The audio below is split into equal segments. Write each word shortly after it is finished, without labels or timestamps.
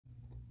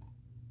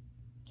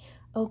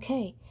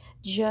Okay,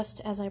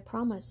 just as I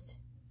promised,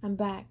 I'm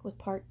back with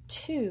part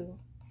 2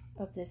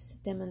 of this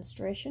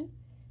demonstration.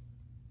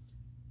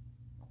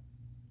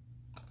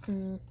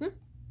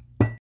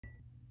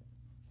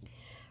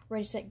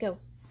 Ready, set, go.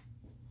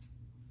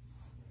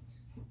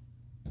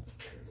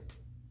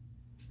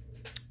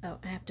 Oh,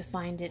 I have to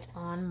find it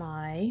on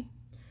my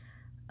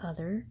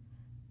other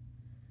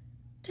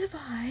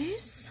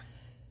device.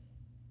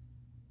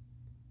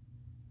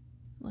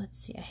 Let's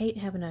see, I hate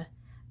having to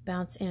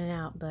bounce in and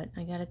out, but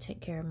I gotta take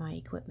care of my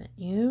equipment.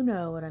 You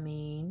know what I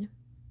mean.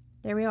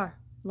 There we are,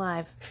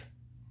 live.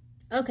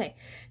 Okay,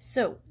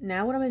 so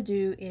now what I'm gonna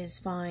do is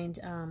find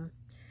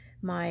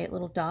my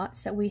little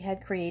dots that we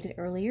had created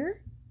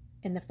earlier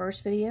in the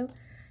first video.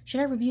 Should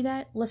I review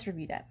that? Let's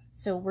review that.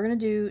 So we're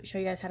gonna show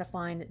you guys how to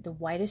find the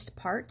widest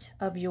part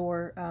of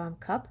your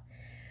cup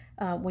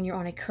when you're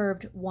on a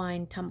curved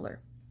wine tumbler.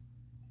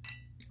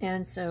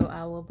 And so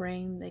I will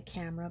bring the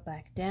camera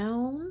back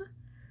down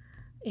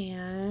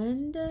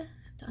and I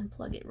have to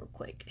unplug it real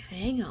quick.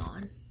 Hang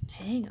on.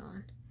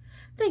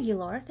 Thank you,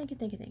 Laura. Thank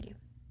you.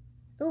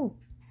 Oh,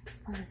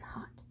 this phone is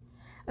hot.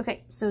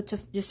 Okay, so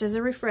just as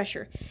a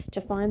refresher, to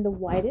find the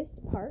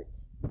widest part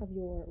of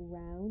your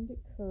round,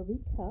 curvy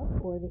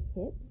cup or the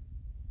hips,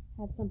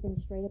 have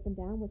something straight up and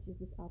down, which is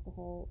this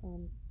alcohol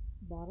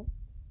bottle.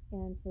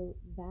 And so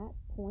that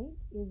point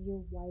is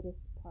your widest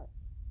part.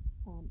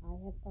 I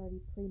have already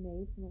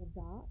pre-made some little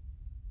dots,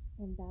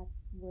 and that's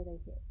where they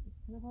hit. It's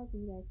kind of hard for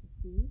you guys to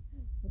see.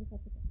 What if I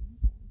put the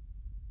light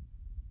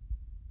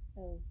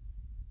on? Oh,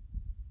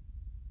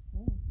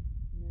 no,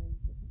 you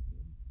still can't see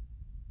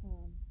it.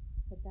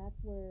 But that's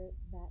where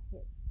that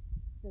hits.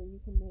 So you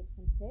can make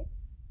some ticks.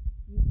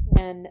 You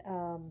can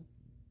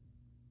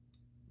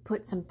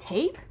put some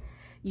tape.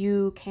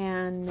 You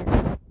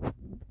can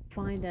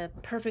find a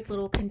perfect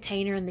little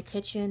container in the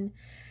kitchen,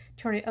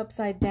 turn it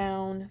upside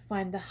down,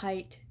 find the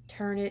height,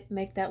 turn it,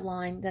 make that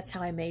line. That's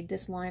how I made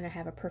this line. I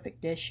have a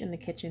perfect dish in the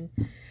kitchen.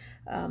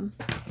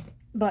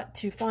 But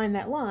to find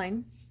that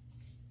line,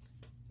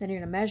 then you're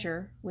going to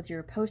measure with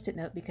your Post-it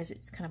note, because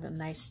it's kind of a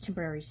nice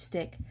temporary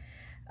stick,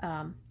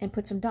 and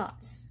put some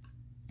dots.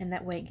 And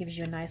that way it gives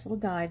you a nice little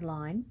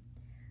guideline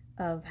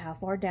of how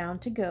far down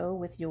to go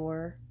with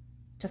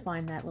to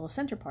find that little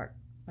center part,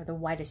 or the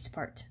widest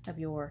part of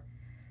your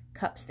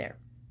cups there.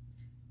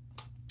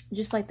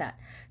 Just like that.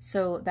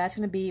 So that's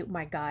going to be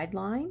my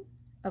guideline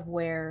of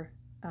where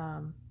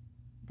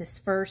this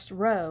first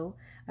row,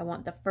 I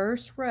want the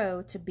first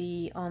row to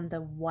be on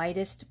the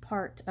widest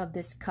part of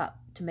this cup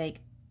to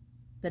make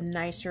the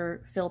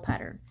nicer fill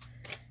pattern,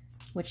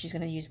 which is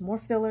going to use more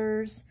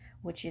fillers,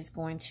 which is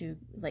going to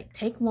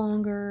take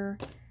longer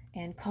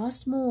and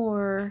cost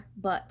more.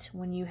 But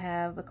when you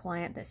have a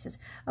client that says,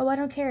 oh, I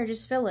don't care,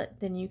 just fill it,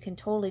 then you can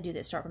totally do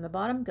this. Start from the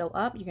bottom, go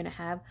up. You're going to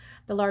have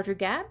the larger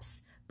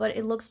gaps, but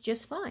it looks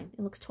just fine.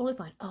 It looks totally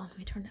fine. Oh, let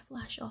me turn that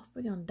flash off.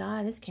 We're going to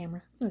die this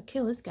camera. I'm going to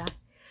kill this guy.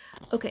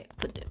 Okay,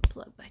 put the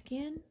plug back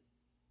in.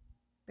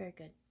 Very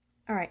good.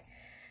 All right.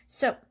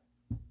 So,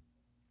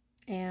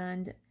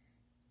 and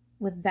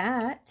with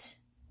that,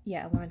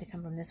 yeah, I wanted to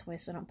come from this way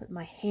so I don't put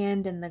my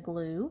hand in the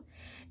glue.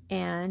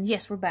 And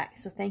yes, we're back.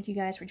 So thank you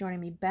guys for joining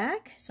me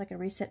back so I can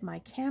reset my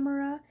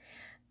camera.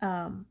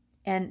 And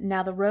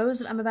now the rows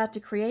that I'm about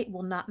to create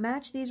will not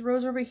match these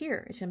rows over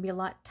here. It's going to be a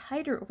lot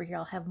tighter over here.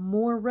 I'll have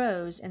more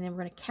rows, and then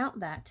we're going to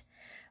count that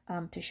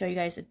to show you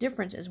guys the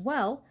difference as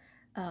well.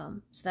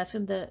 So that's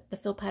the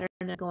fill pattern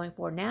I'm going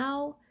for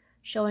now,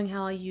 showing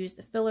how I use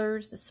the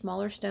fillers, the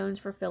smaller stones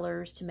for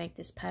fillers, to make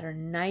this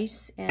pattern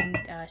nice and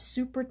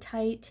super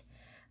tight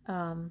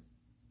and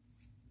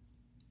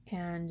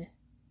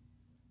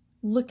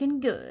looking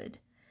good.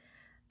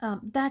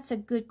 That's a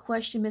good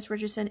question, Miss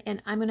Richardson,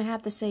 and I'm going to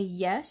have to say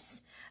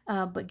yes,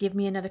 but give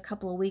me another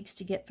couple of weeks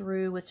to get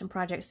through with some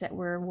projects that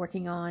we're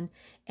working on,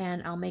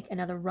 and I'll make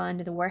another run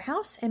to the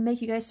warehouse and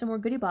make you guys some more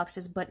goodie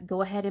boxes. But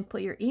go ahead and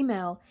put your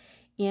email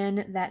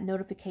in that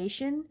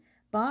notification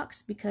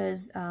box,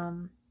 because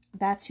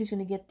that's who's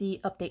going to get the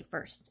update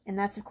first. And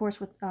that's, of course,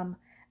 with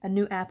a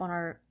new app on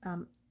our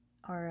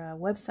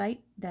website,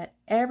 that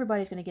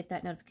everybody's going to get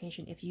that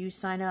notification. If you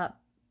sign up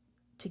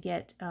to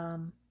get,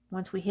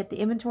 once we hit the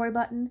inventory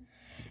button,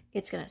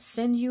 it's going to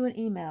send you an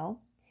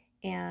email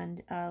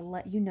and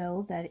let you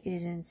know that it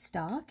is in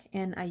stock.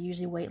 And I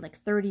usually wait like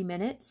 30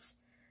 minutes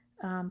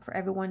for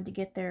everyone to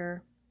get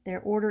their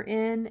order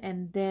in,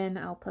 and then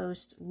I'll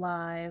post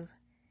live.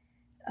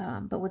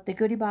 But with the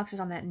goodie boxes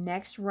on that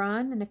next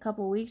run in a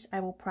couple of weeks, I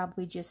will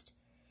probably just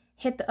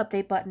hit the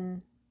update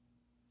button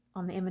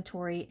on the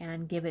inventory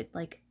and give it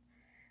like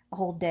a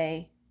whole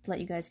day to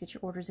let you guys get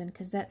your orders in,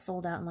 because that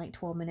sold out in like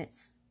 12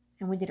 minutes.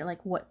 And we did it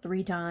like, what,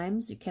 3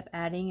 times? It kept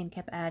adding,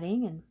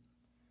 and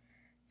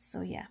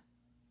so yeah.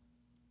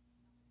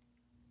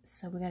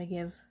 So we got to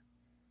give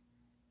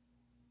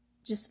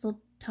just a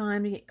little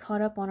time to get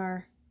caught up on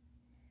our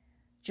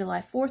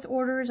July 4th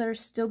orders that are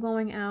still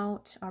going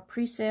out. Our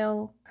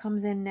pre-sale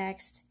comes in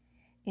next,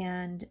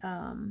 and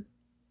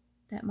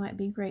that might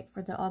be great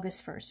for the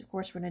August 1st. Of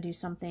course, we're going to do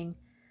something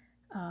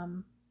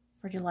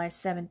for July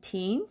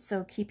 17th.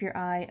 So keep your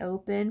eye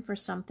open for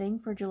something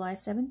for July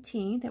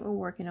 17th that we're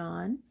working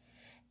on.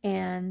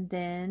 And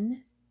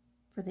then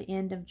for the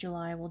end of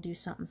July, we'll do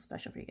something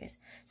special for you guys.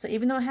 So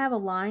even though I have a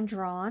line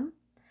drawn,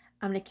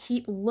 I'm going to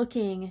keep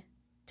looking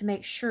to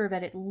make sure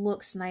that it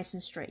looks nice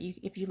and straight.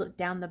 If you look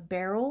down the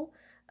barrel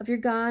of your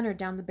gun or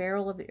down the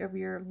barrel of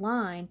your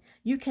line,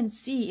 you can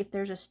see if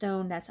there's a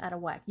stone that's out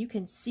of whack. You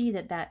can see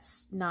that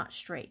that's not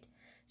straight.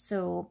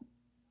 So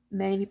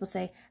many people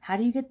say, how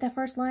do you get that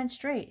first line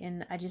straight?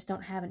 And I just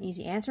don't have an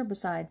easy answer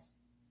besides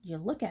you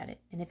look at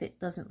it. And if it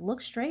doesn't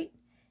look straight,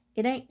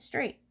 it ain't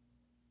straight.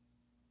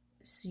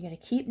 So you got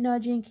to keep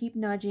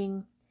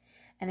nudging.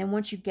 And then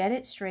once you get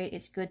it straight,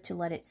 it's good to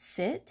let it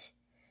sit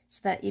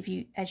so that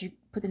as you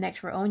put the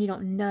next row on, you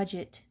don't nudge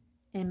it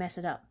and mess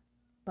it up.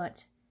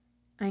 But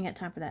I ain't got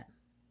time for that.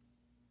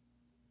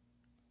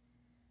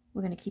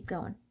 We're going to keep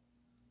going.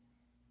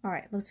 All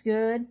right, looks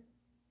good.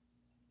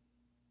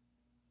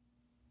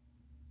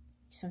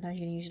 Sometimes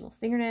you're going to use your little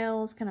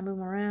fingernails, kind of move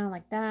them around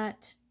like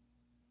that.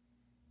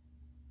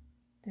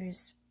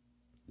 There's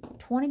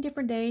 20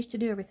 different days to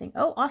do everything.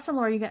 Oh, awesome,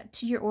 Laura. You got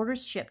 2 your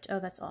orders shipped. Oh,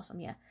 that's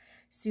awesome. Yeah.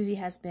 Susie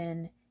has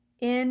been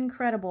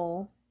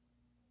incredible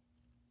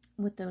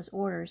with those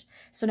orders.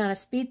 So now to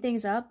speed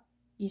things up,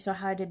 you saw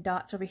how I did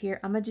dots over here.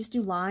 I'm going to just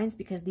do lines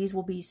because these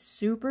will be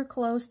super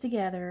close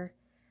together.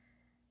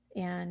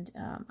 And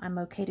I'm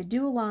okay to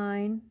do a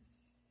line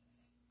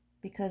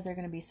because they're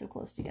going to be so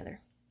close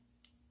together.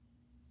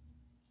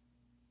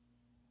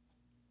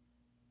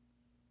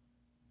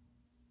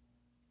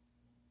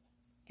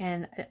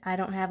 And I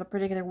don't have a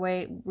particular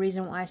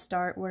reason why I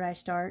start where I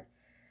start.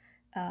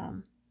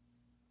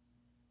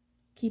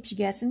 Keeps you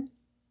guessing.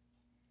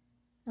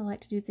 I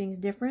like to do things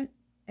different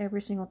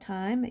every single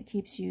time. It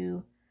keeps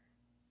you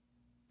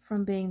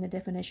from being the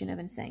definition of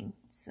insane.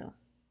 So,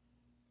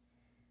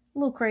 a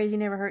little crazy,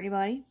 never hurt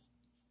anybody.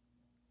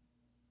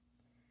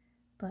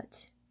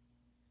 But,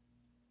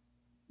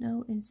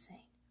 no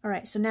insane.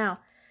 Alright, so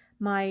now,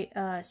 my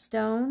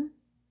stone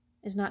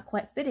is not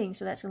quite fitting,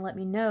 so that's going to let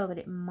me know that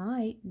it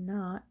might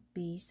not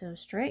be so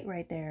straight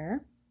right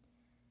there,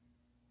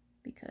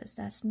 because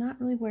that's not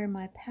really where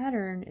my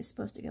pattern is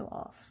supposed to go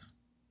off.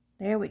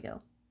 There we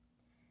go.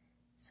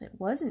 So it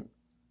wasn't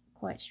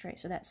quite straight.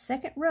 So that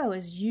second row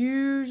is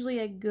usually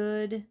a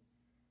good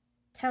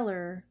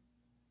teller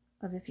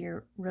of if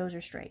your rows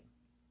are straight.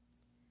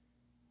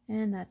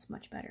 And that's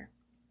much better.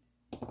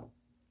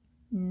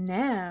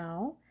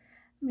 Now,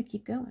 I'm going to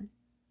keep going.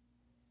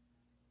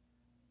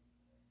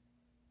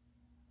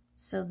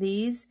 So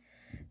these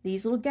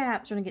little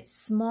gaps are going to get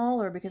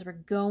smaller because we're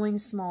going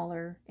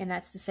smaller, and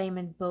that's the same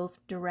in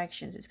both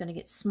directions. It's going to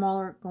get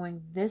smaller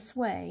going this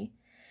way.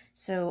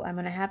 So I'm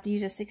going to have to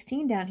use a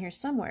 16 down here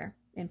somewhere,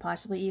 and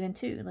possibly even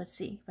 2. Let's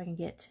see if I can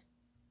get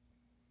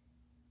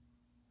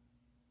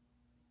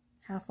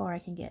how far I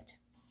can get.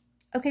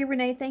 Okay,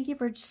 Renee, thank you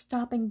for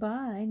stopping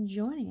by and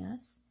joining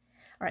us.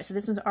 All right, so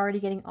this one's already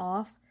getting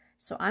off.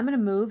 So I'm going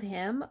to move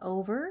him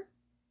over,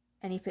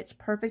 and he fits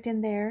perfect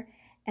in there.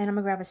 And I'm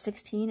going to grab a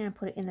 16 and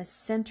put it in the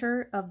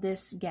center of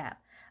this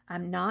gap.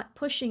 I'm not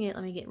pushing it.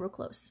 Let me get real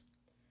close.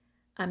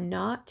 I'm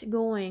not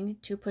going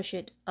to push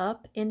it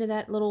up into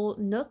that little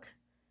nook.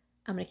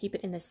 I'm going to keep it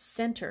in the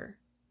center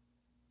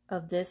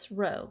of this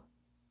row.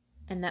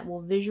 And that will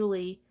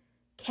visually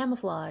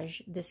camouflage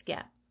this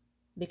gap.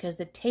 Because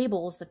the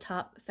tables, the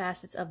top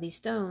facets of these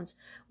stones,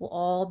 will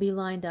all be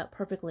lined up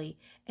perfectly.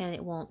 And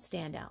it won't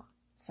stand out.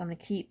 So I'm going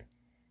to keep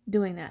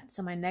doing that.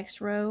 So my next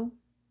row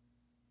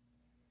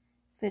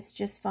fits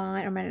just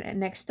fine, or my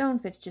next stone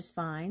fits just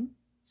fine.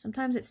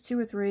 Sometimes it's 2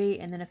 or 3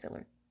 and then a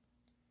filler.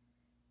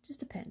 Just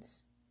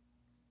depends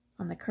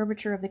on the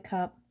curvature of the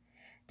cup.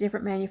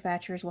 Different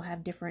manufacturers will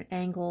have different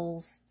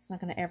angles. It's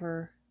not going to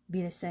ever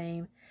be the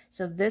same.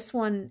 So this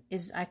one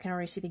is, I can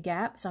already see the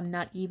gap, so I'm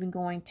not even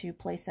going to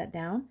place that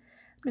down.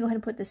 I'm going to go ahead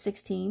and put the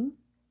 16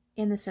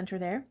 in the center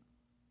there.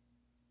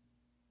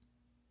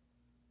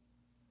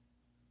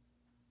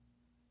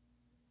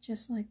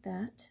 Just like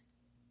that.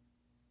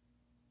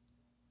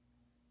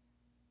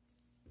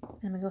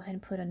 I'm going to go ahead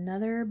and put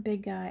another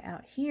big guy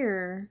out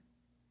here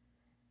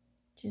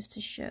just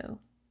to show.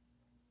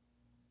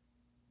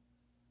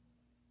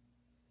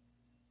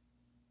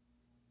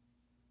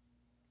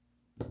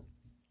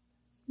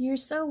 You're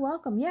so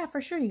welcome. Yeah,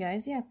 for sure, you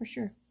guys. Yeah, for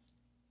sure.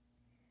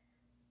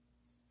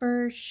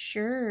 For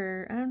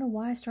sure. I don't know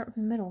why I start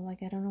from the middle.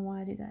 Like, I don't know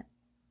why I do that.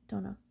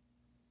 Don't know.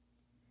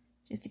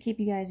 Just to keep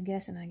you guys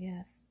guessing, I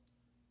guess.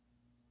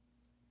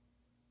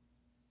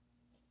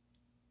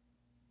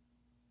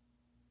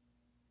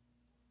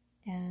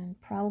 And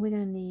probably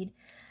going to need,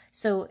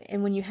 so,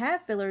 and when you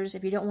have fillers,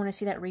 if you don't want to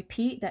see that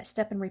repeat, that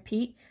step and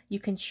repeat, you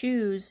can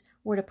choose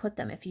where to put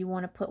them. If you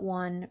want to put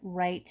one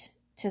right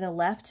to the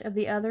left of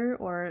the other,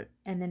 or,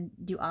 and then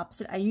do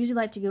opposite. I usually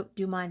like to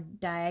do mine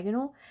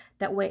diagonal.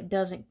 That way it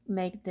doesn't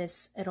make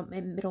this,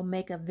 it'll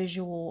make a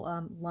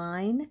visual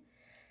line.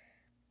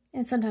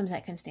 And sometimes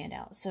that can stand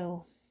out.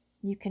 So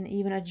you can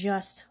even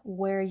adjust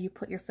where you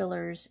put your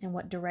fillers and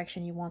what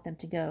direction you want them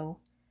to go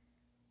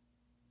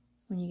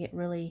when you get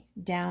really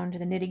down to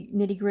the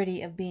nitty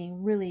gritty of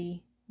being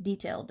really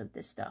detailed of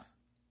this stuff.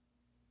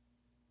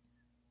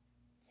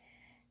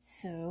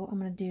 So I'm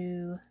going to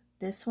do,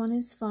 this one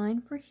is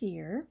fine for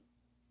here,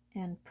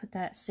 and put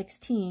that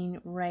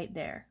 16 right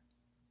there.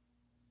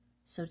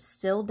 So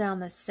still down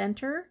the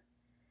center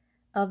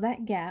of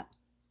that gap.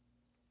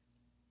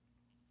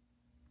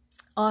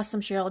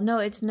 Awesome, Cheryl. No,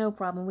 it's no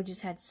problem. We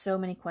just had so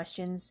many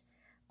questions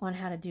on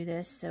how to do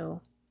this,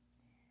 so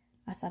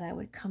I thought I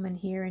would come in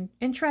here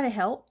and try to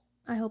help.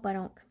 I hope I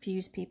don't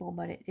confuse people,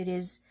 but it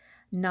is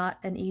not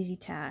an easy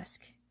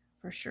task,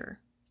 for sure.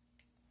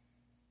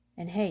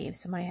 And hey, if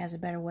somebody has a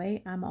better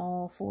way, I'm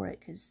all for it,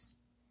 because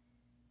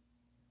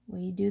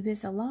we do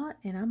this a lot,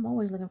 and I'm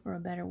always looking for a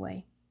better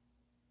way.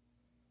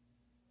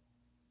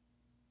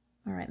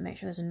 All right, make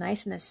sure there's a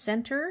nice in the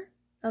center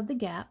of the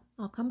gap.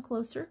 I'll come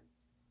closer.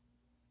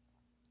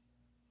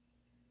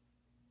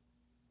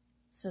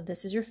 So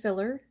this is your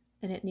filler,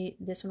 and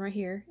this one right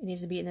here, it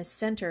needs to be in the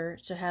center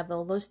to have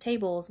all those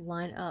tables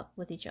line up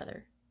with each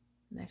other.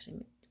 I'm actually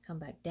going to come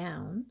back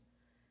down.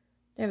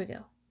 There we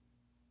go.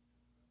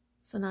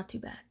 So not too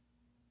bad.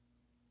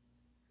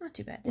 Not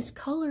too bad. This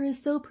color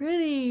is so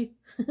pretty.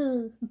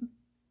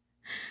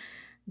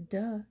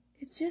 Duh.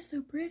 It's just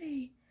so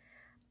pretty.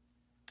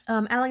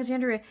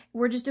 Alexandria,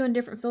 we're just doing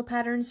different fill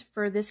patterns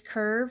for this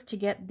curve to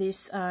get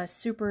this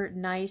super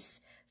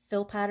nice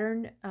fill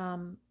pattern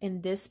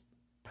in this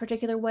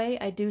particular way.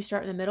 I do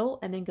start in the middle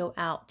and then go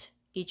out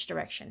each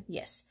direction.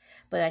 Yes.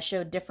 But I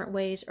showed different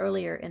ways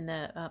earlier in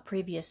the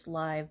previous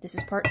live. This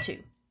is part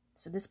 2.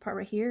 So this part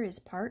right here is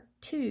part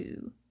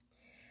 2.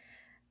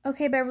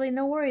 Okay, Beverly,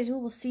 no worries. We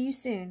will see you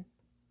soon.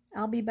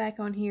 I'll be back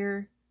on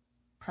here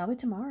probably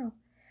tomorrow.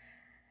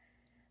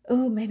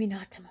 Oh, maybe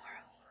not tomorrow.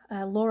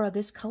 Laura,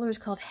 this color is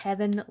called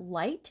Heaven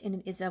Light,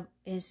 and it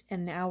is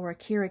in our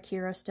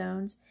Kira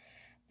stones,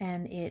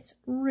 and it's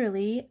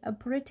really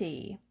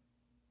pretty.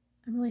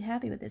 I'm really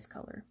happy with this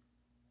color.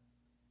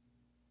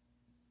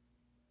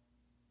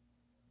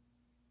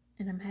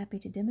 And I'm happy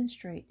to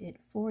demonstrate it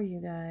for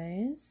you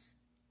guys.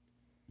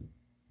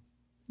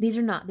 These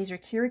are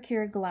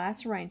Kira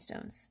glass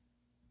rhinestones.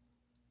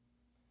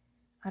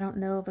 I don't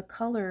know of a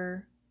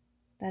color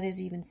that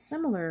is even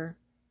similar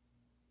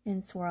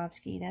in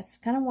Swarovski. That's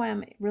kind of why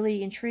I'm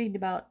really intrigued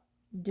about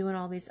doing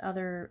all these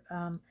other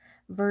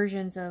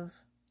versions of,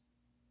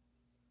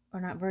 or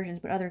not versions,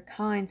 but other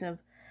kinds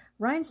of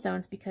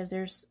rhinestones, because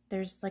there's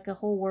like a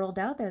whole world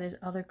out there. There's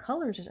other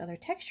colors, there's other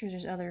textures,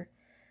 there's other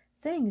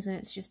things, and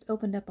it's just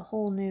opened up a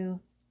whole new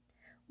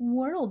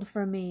world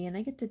for me, and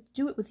I get to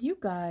do it with you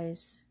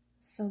guys.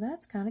 So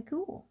that's kind of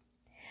cool.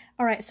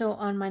 All right, so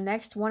on my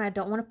next one, I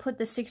don't want to put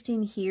the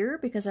 16 here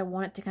because I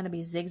want it to kind of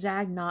be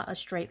zigzag, not a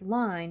straight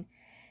line.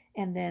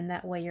 And then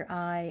that way your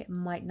eye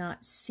might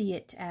not see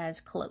it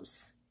as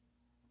close.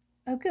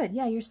 Oh, good.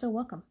 Yeah, you're so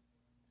welcome.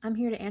 I'm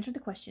here to answer the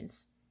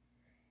questions.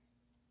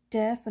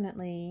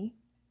 Definitely.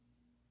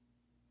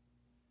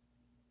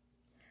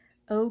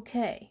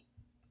 Okay.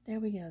 There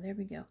we go. There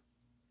we go.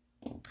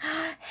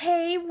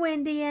 Hey,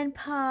 Wendy and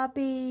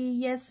Poppy.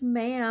 Yes,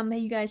 ma'am. Hey,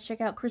 you guys, check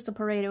out Crystal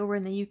Parade over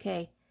in the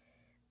UK.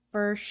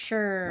 For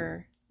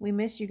sure. We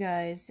miss you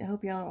guys. I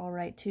hope y'all are all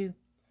right, too.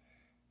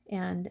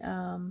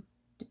 And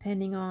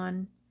depending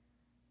on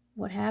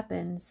what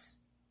happens,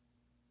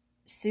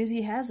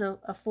 Susie has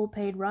a full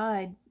paid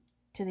ride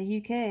to the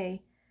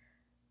UK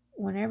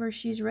whenever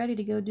she's ready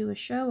to go do a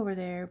show over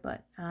there,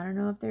 but I don't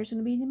know if there's going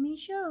to be many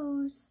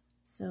shows,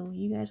 so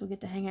you guys will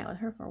get to hang out with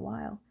her for a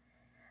while.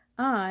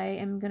 I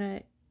am going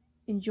to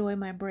enjoy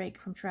my break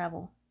from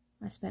travel.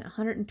 I spent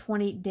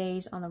 120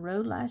 days on the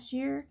road last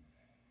year,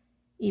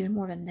 even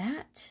more than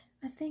that,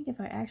 I think,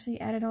 if I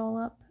actually add it all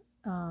up.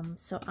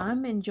 So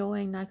I'm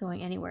enjoying not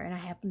going anywhere, and I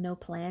have no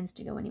plans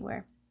to go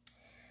anywhere.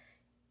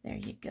 There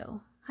you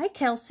go. Hi,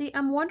 Kelsey.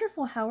 I'm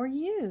wonderful. How are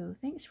you?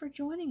 Thanks for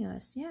joining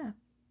us. Yeah.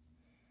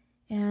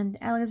 And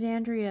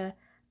Alexandria,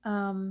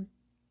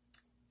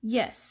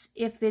 yes,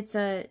 if it's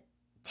a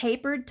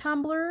tapered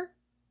tumbler,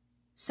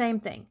 same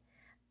thing.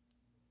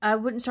 I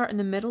wouldn't start in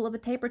the middle of a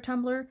tapered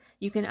tumbler.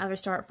 You can either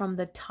start from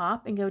the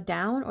top and go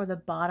down, or the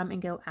bottom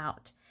and go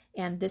out.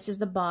 And this is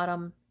the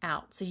bottom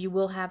out. So you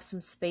will have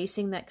some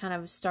spacing that kind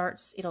of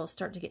it'll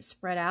start to get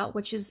spread out,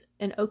 which is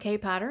an okay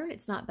pattern.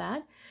 It's not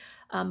bad.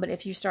 But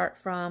if you start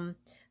from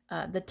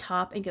the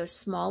top and go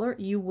smaller,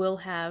 you will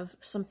have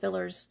some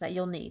fillers that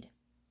you'll need.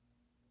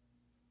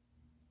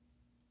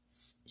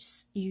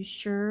 You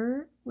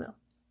sure will.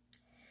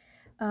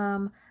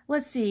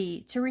 Let's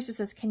see. Teresa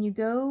says, can you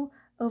go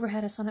over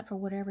how to sign up for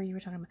whatever you were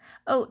talking about?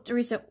 Oh,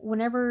 Teresa,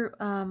 whenever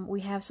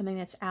we have something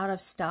that's out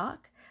of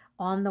stock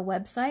on the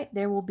website,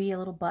 there will be a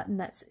little button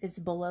it's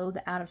below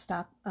the out of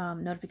stock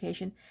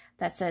notification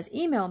that says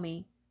email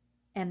me.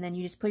 And then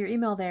you just put your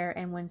email there,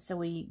 and when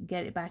we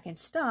get it back in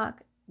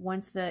stock,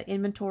 once the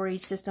inventory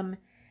system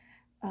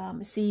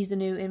sees the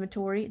new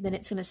inventory, then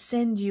it's going to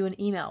send you an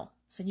email.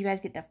 So you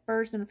guys get the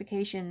first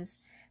notifications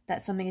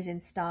that something is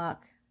in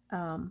stock.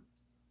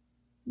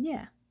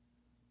 Yeah.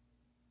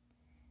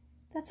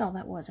 That's all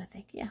that was, I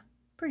think. Yeah,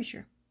 pretty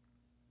sure.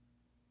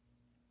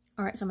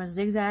 All right, so I'm going to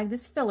zigzag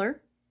this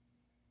filler.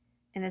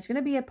 And there's going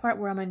to be a part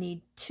where I'm going to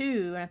need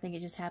 2, and I think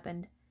it just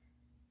happened,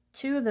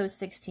 2 of those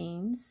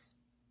 16s.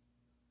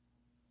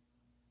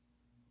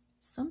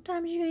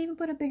 Sometimes you can even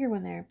put a bigger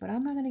one there, but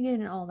I'm not going to get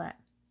into all that.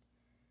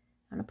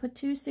 I'm going to put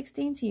 2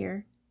 16s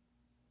here.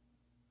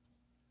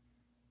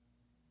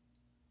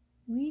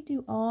 We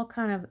do all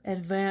kind of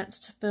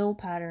advanced fill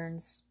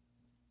patterns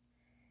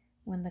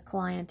when the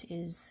client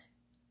is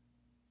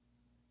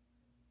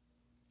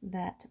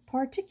that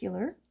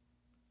particular.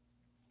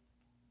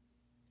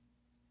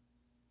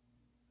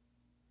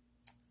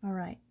 All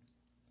right.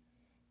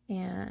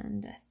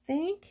 And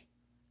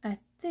I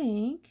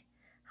think,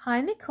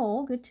 hi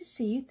Nicole, good to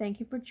see you.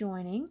 Thank you for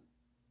joining.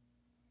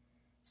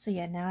 So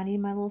yeah, now I need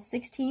my little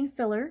 16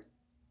 filler.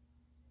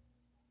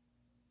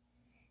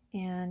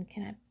 And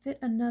can I fit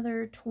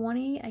another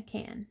 20? I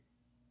can.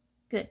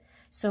 Good.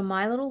 So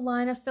my little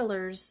line of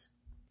fillers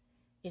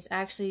is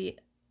actually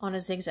on a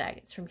zigzag.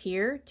 It's from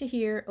here to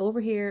here, over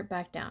here,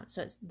 back down.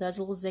 So it does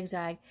a little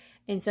zigzag.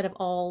 Instead of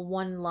all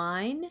one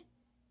line,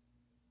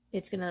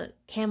 it's going to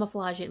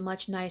camouflage it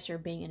much nicer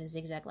being in a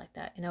zigzag like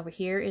that. And over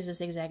here is a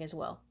zigzag as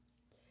well.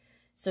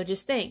 So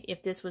just think,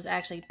 if this was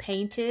actually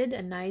painted,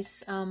 a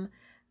nice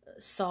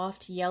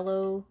soft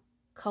yellow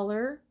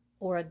color,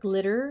 or a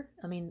glitter,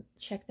 I mean,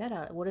 check that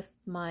out. What if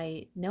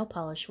my nail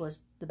polish was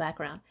the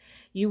background?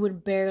 You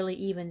would barely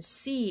even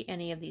see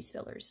any of these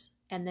fillers.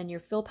 And then your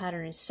fill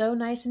pattern is so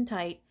nice and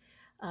tight,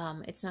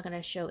 it's not going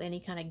to show any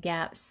kind of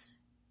gaps,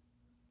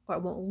 or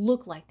it won't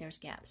look like there's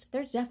gaps.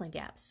 There's definitely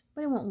gaps,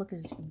 but it won't look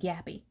as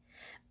gappy.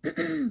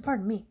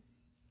 Pardon me.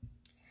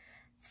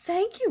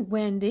 Thank you,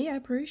 Wendy. I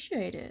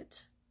appreciate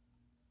it.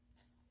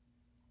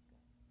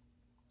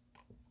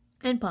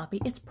 And Poppy.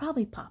 It's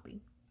probably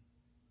Poppy.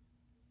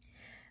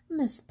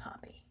 Miss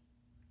Poppy.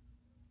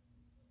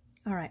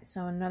 All right,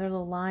 so another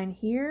little line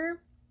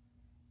here.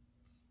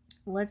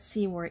 Let's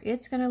see where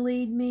it's going to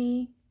lead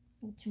me.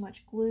 A little too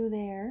much glue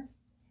there.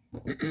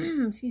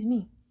 Excuse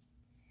me.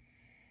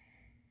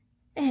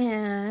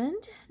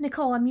 And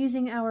Nicole, I'm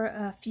using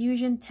our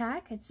Fusion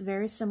tack. It's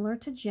very similar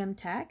to Gem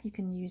tack. You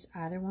can use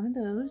either one of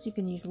those. You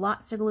can use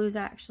lots of glues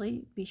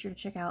actually. Be sure to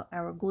check out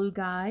our glue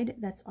guide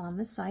that's on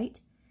the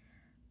site.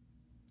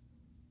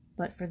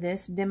 But for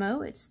this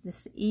demo, it's the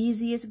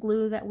easiest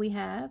glue that we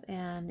have,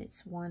 and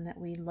it's one that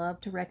we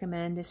love to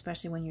recommend,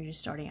 especially when you're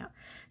just starting out.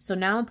 So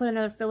now I'm putting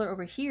another filler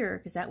over here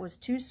because that was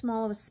too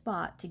small of a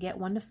spot to get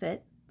one to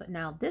fit. But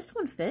now this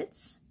one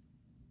fits.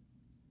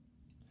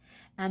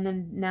 And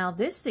then now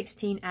this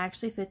 16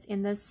 actually fits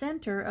in the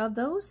center of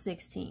those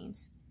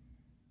 16s.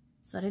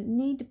 So I didn't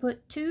need to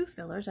put 2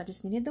 fillers, I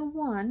just needed the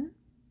 1.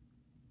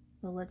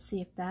 Well, let's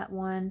see if that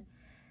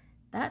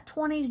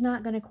 20 is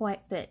not going to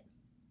quite fit.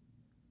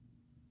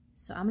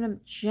 So I'm going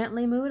to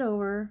gently move it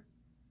over,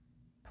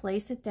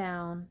 place it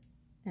down,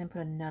 and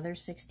put another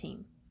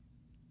 16.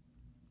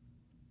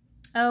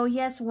 Oh,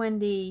 yes,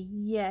 Wendy.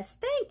 Yes,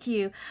 thank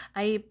you.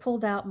 I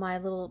pulled out my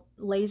little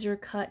laser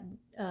cut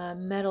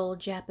metal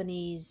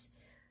Japanese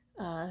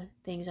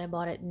things I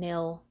bought at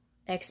Nail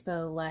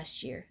Expo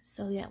last year.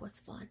 So yeah, it was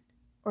fun.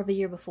 Or the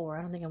year before.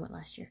 I don't think I went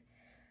last year.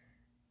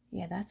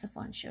 Yeah, that's a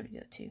fun show to go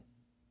to.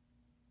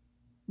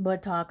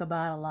 But talk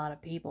about a lot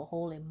of people.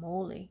 Holy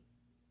moly.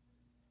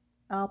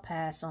 I'll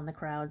pass on the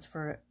crowds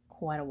for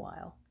quite a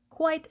while.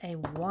 Quite a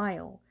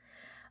while.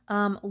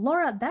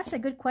 Laura, that's a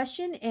good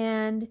question,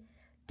 and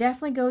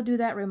definitely go do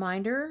that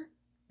reminder,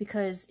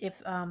 because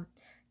if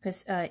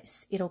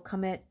it'll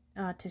come at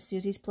to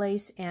Susie's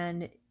place,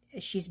 and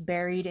she's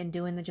buried in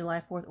doing the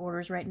July 4th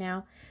orders right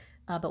now.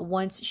 But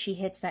once she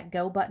hits that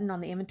go button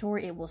on the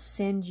inventory, it will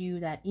send you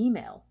that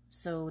email.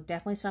 So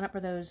definitely sign up for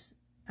those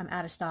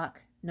out of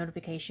stock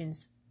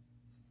notifications.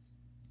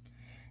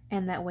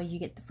 And that way you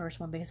get the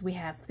first one, because we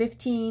have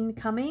 15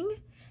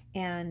 coming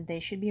and they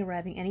should be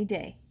arriving any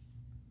day.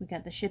 We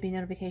got the shipping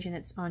notification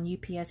that's on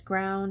UPS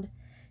ground.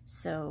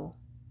 So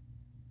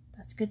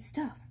that's good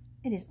stuff.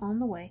 It is on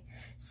the way.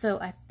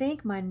 So I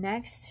think my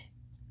next,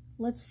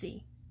 let's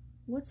see,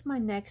 what's my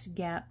next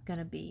gap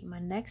gonna be? My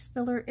next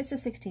filler, it's a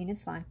 16,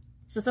 it's fine.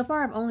 So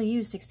far I've only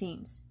used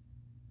 16s,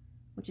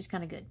 which is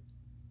kind of good.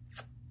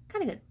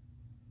 Kind of good.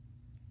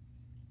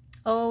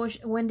 Oh,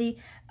 Wendy,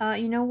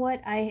 you know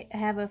what? I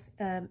have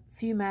a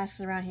few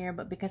masks around here,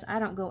 but because I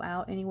don't go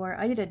out anywhere,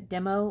 I did a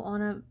demo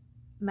on a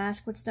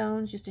mask with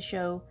stones just to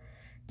show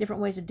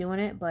different ways of doing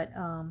it. But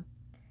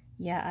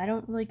yeah, I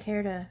don't really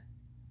care to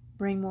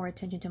bring more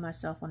attention to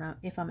myself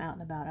if I'm out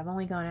and about. I've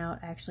only gone out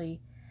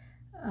actually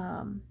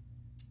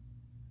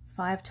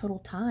 5 total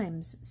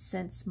times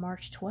since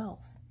March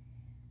 12th.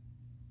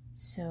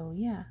 So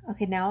yeah.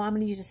 Okay, now I'm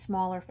going to use a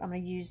smaller, I'm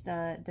going to use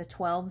the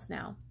 12s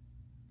now.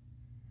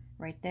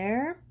 Right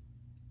there.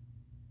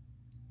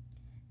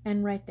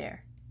 And right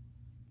there.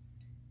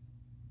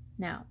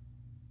 Now,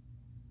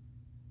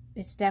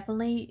 it's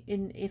definitely,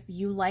 if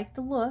you like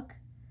the look,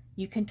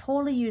 you can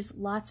totally use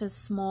lots of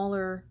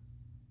smaller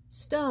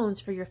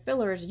stones for your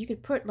fillers. You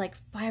could put like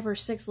 5 or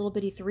 6 little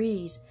bitty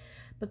 3s,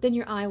 but then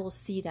your eye will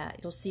see that.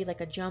 It'll see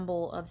like a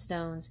jumble of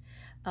stones.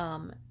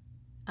 I'm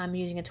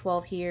using a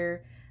 12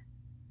 here.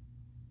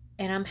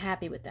 And I'm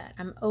happy with that.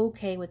 I'm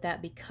okay with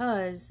that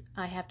because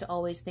I have to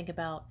always think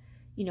about,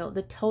 you know,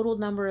 the total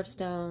number of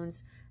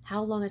stones,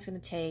 how long it's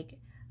going to take,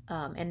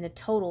 and the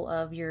total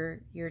of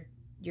your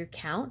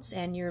counts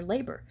and your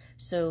labor.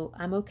 So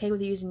I'm okay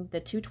with using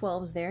the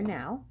 212s there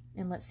now,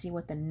 and let's see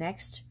what the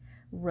next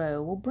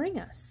row will bring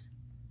us.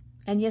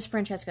 And yes,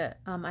 Francesca,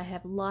 I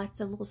have lots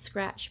of little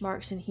scratch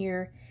marks in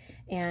here,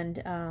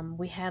 and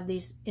we have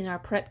these in our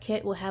prep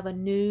kit. We'll have a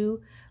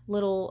new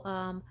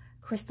little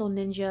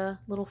CrystalNinja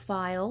little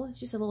file. It's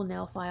just a little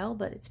nail file,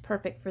 but it's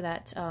perfect for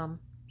that,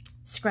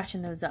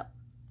 scratching those up.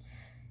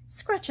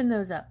 Scratching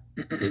those up.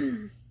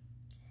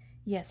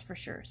 Yes, for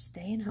sure.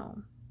 Staying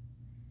home.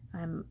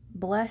 I'm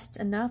blessed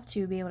enough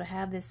to be able to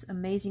have this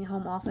amazing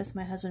home office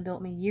my husband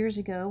built me years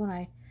ago when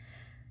I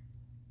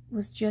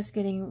was just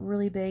getting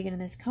really big into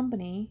this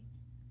company.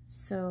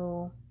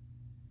 So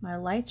my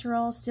lights are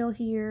all still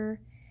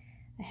here.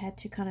 I had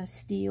to kind of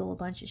steal a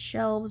bunch of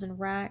shelves and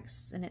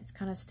racks, and it's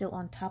kind of still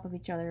on top of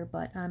each other,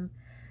 but I'm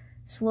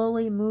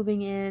slowly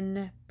moving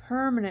in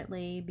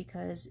permanently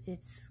because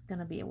it's going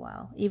to be a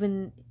while.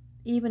 Even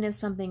if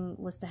something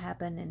was to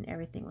happen and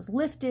everything was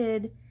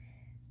lifted,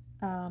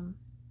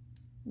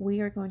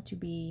 we are going to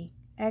be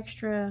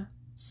extra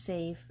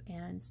safe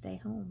and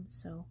stay home.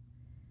 So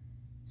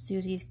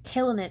Susie's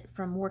killing it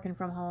from working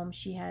from home.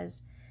 She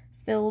has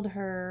filled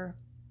her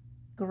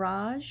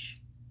garage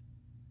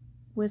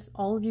with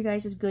all of you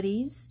guys'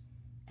 goodies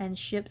and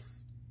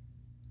ships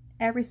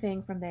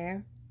everything from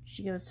there.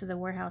 She goes to the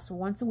warehouse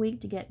once a week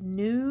to get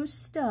new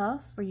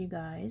stuff for you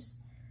guys.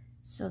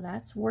 So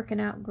that's working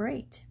out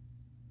great.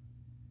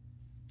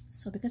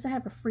 So because I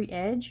have a free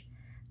edge,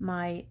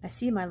 I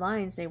see my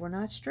lines, they were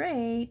not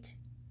straight.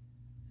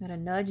 I'm going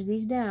to nudge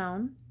these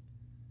down.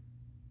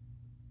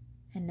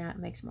 And now it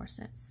makes more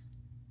sense.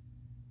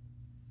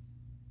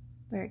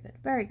 Very good,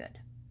 very good.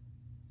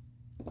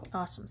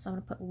 Awesome. So I'm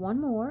going to put one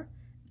more.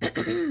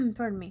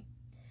 Pardon me.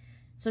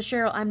 So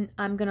Cheryl,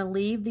 I'm going to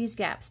leave these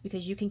gaps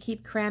because you can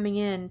keep cramming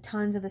in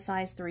tons of the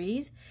size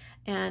 3s,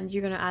 and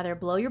you're going to either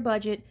blow your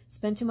budget,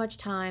 spend too much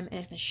time, and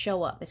it's going to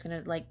show up. It's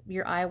going to, like,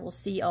 your eye will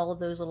see all of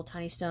those little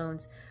tiny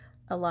stones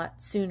a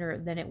lot sooner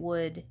than it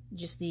would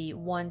just the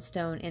one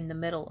stone in the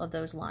middle of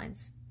those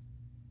lines.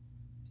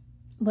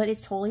 But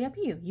it's totally up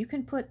to you. You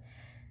can put,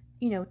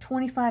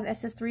 25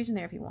 SS3s in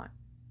there if you want.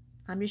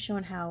 I'm just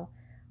showing how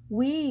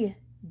we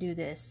do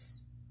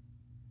this.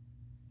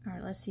 All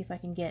right, let's see if I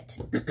can get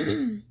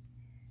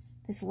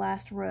this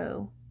last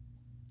row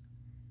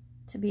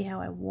to be how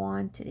I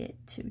wanted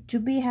it to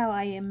be how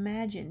I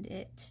imagined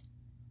it.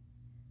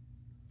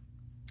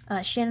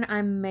 Shannon,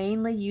 I'm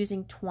mainly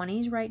using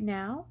 20s right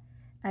now.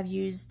 I've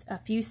used a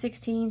few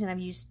 16s and I've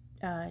used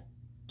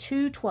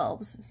 2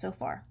 12s so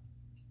far.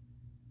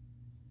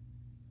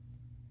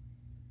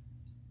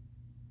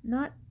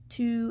 Not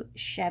too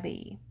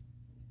shabby.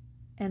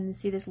 And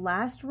see, this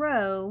last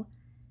row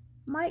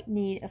might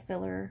need a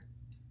filler,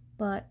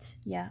 but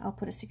yeah, I'll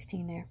put a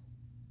 16 there.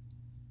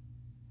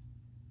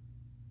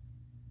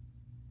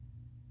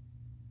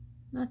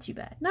 Not too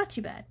bad. Not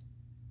too bad.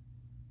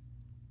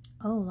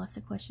 Oh, lots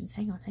of questions.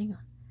 Hang on.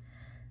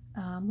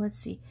 Let's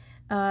see.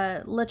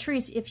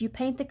 Latrice, if you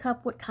paint the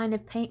cup, what kind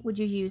of paint would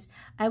you use?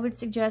 I would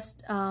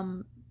suggest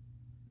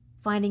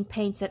finding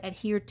paints that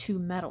adhere to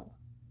metal.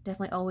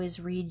 Definitely always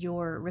read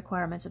your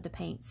requirements of the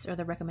paints or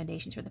the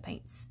recommendations for the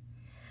paints.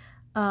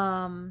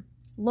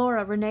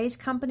 Laura, Renee's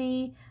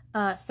company,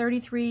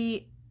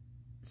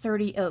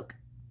 3330 Oak.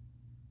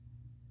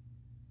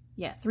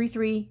 Yeah,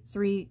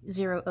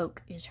 3330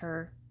 Oak is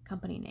her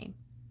company name.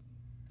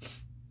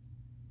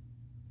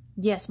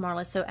 Yes,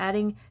 Marla. So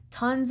adding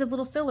tons of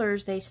little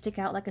fillers, they stick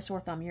out like a sore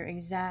thumb. You're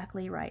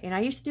exactly right. And I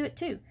used to do it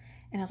too.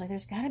 And I was like,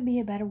 there's got to be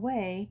a better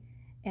way.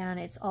 And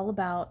it's all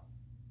about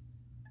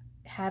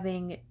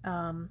having,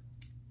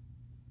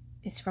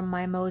 it's from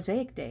my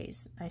mosaic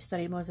days. I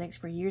studied mosaics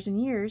for years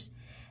and years.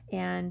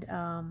 And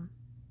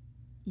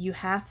you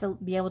have to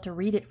be able to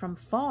read it from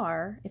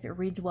far. If it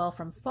reads well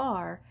from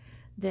far,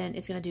 then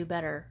it's going to do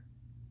better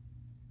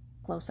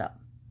close up.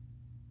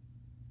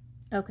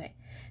 Okay,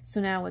 so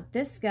now with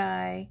this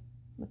guy,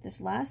 with this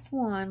last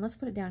one, let's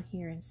put it down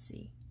here and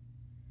see.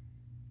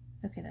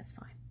 Okay, that's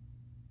fine.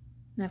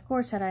 Now, of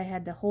course, had I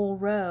had the whole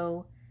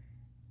row,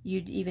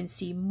 you'd even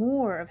see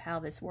more of how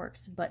this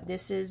works. But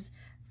this is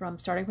from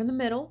starting from the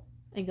middle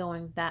and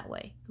going that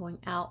way, going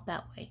out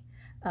that way,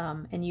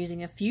 and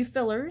using a few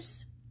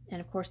fillers.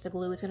 And, of course, the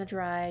glue is going to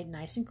dry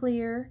nice and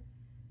clear.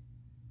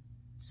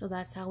 So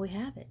that's how we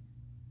have it.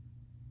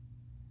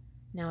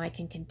 Now I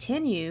can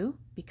continue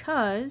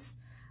because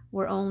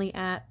we're only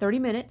at 30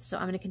 minutes, so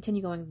I'm going to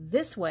continue going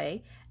this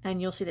way,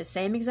 and you'll see the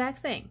same exact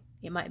thing.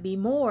 It might be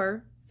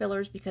more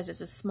fillers because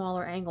it's a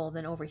smaller angle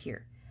than over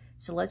here.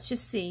 So let's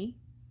just see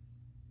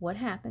what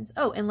happens.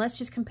 Oh, and let's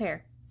just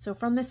compare. So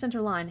from this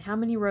center line, how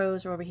many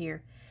rows are over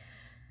here?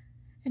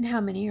 And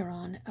how many are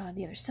on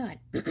the other side?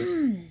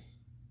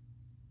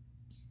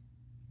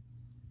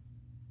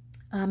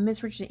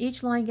 Miss Richardson,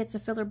 each line gets a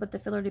filler, but the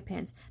filler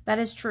depends. That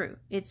is true.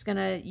 It's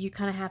gonna, you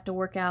kind of have to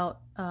work out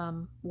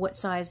what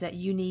size that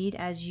you need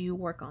as you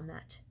work on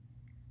that.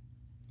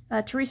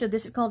 Teresa,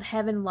 this is called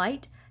Heaven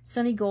Light.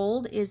 Sunny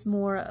Gold is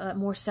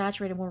more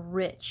saturated, more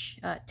rich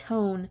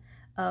tone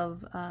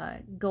of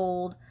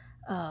gold.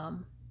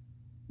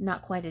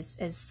 Not quite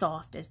as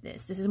soft as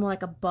this. This is more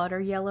like a butter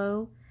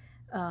yellow.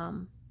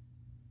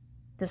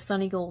 The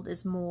Sunny Gold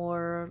is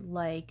more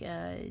like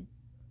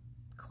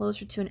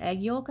closer to an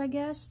egg yolk, I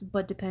guess,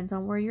 but depends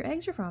on where your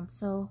eggs are from.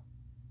 So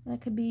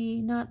that could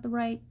be not the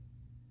right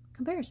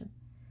comparison.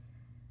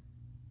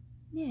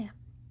 Yeah.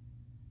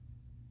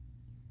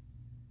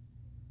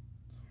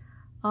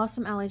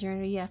 Awesome,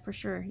 Alexander. Yeah, for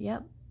sure.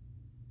 Yep.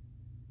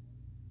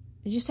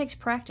 It just takes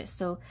practice.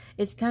 So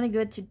it's kind of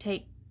good to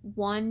take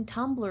one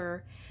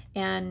tumbler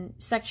and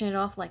section it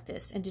off like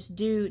this and just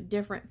do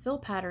different fill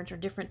patterns or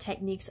different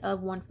techniques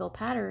of one fill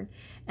pattern,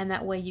 and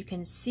that way you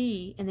can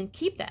see and then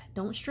keep that.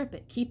 Don't strip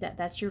it. Keep that.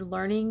 That's your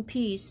learning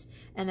piece,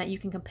 and that you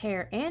can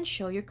compare and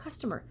show your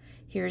customer.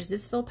 Here's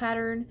this fill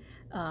pattern.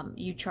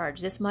 You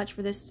charge this much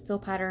for this fill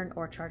pattern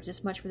or charge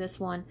this much for this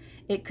one.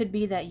 It could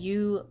be that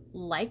you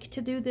like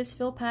to do this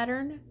fill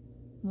pattern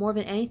more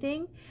than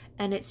anything,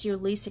 and it's your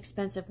least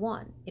expensive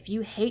one. If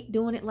you hate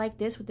doing it like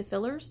this with the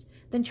fillers,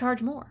 then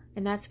charge more.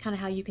 And that's kind of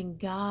how you can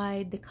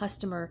guide the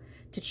customer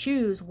to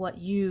choose what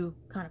you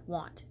kind of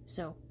want.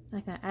 So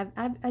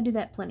I do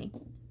that plenty.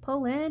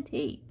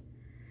 Plenty.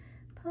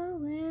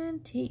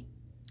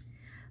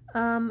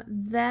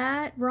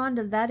 That,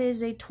 Rhonda, that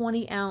is a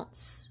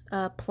 20-ounce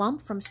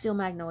plump from Steel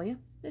Magnolia.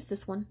 There's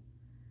this one.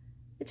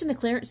 It's in the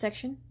clearance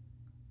section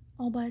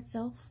all by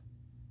itself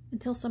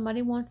until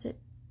somebody wants it.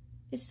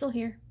 It's still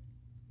here.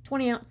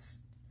 20 ounce.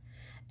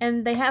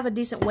 And they have a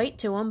decent weight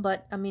to them,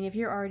 but I mean, if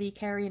you're already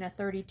carrying a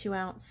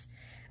 32-ounce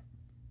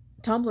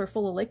tumbler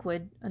full of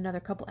liquid,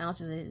 another couple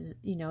ounces is,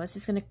 it's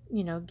just going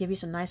to, give you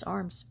some nice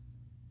arms.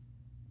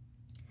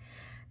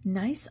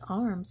 Nice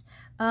arms.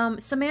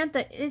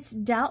 Samantha, it's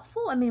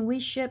doubtful. I mean, we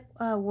ship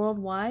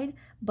worldwide,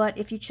 but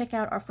if you check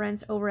out our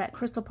friends over at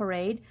Crystal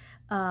Parade,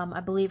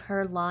 I believe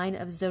her line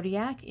of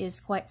Zodiac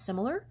is quite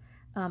similar.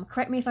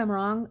 Correct me if I'm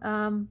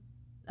wrong,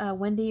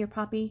 Wendy or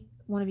Poppy.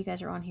 One of you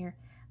guys are on here.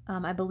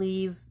 I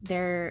believe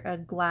they're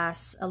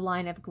a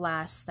line of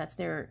glass. That's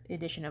their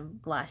edition of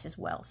glass as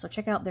well. So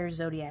check out their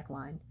Zodiac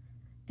line.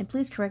 And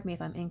please correct me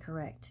if I'm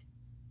incorrect.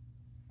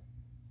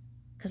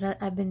 Because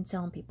I've been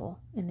telling people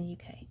in the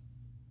UK.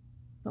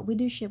 But we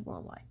do ship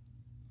worldwide.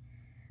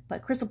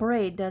 But Crystal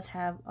Parade does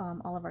have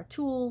all of our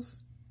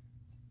tools,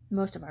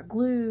 most of our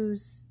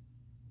glues.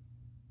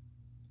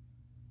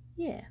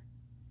 Yeah.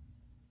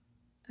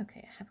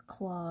 Okay, I have a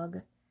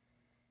clog.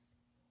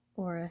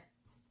 Or a...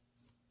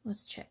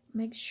 Let's check.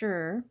 Make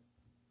sure.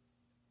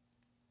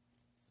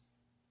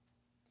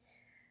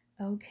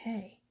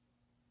 Okay.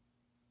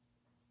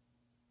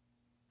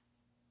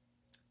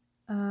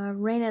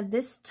 Raina,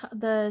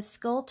 the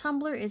skull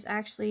tumbler is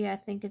actually, I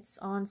think it's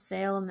on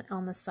sale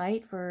on the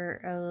site for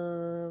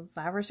 $500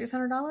 or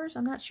 $600.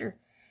 I'm not sure.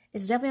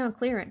 It's definitely on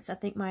clearance. I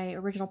think my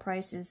original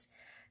price is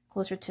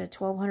closer to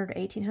 $1,200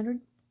 to $1,800,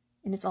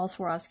 and it's all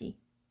Swarovski.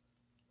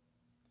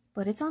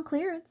 But it's on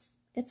clearance.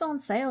 It's on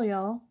sale,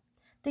 y'all.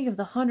 Think of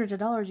the hundreds of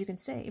dollars you can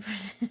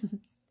save.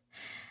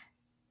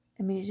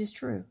 I mean, it's just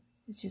true.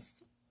 It's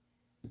just,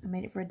 I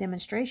made it for a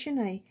demonstration.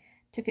 I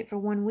took it for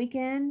one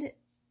weekend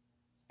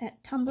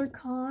at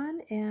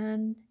TumblerCon,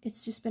 and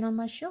it's just been on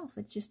my shelf.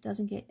 It just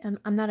doesn't get,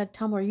 I'm not a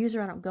tumbler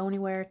user. I don't go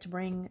anywhere to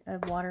bring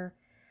water.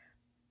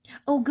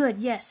 Oh, good.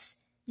 Yes.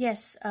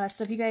 Yes.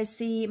 So if you guys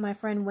see my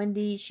friend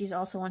Wendy, she's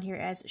also on here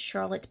as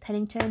Charlotte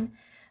Pennington.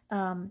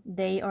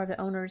 They are the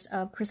owners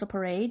of Crystal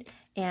Parade,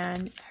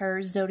 and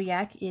her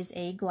Zodiac is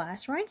a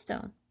glass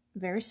rhinestone.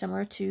 Very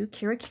similar to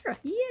Kira Kira.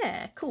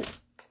 Yeah, cool.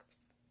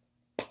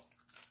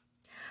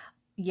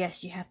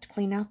 Yes, you have to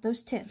clean out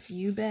those tips.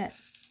 You bet.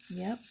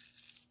 Yep.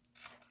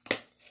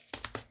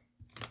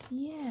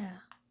 Yeah.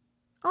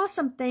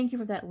 Awesome. Thank you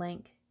for that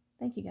link.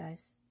 Thank you,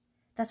 guys.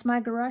 That's my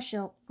garage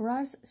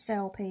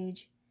sale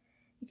page.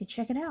 You can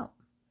check it out.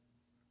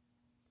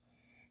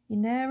 You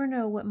never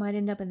know what might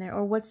end up in there,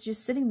 or what's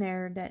just sitting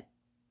there that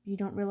you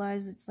don't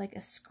realize it's like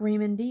a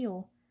screaming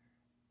deal.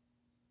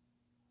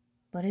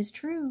 But it's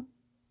true.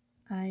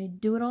 I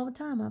do it all the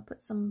time. I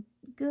put some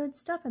good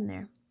stuff in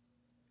there.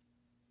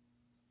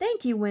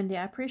 Thank you, Wendy.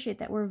 I appreciate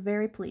that. We're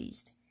very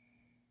pleased.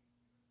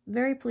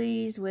 Very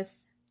pleased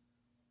with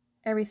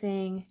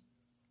everything,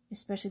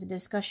 especially the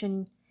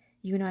discussion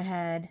you and I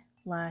had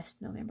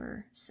last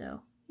November.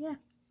 So, yeah.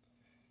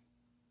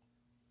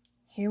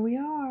 Here we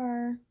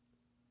are.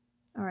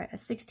 All right, a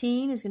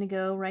 16 is going to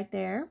go right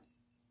there.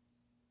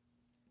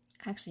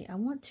 Actually, I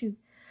want to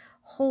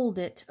hold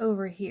it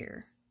over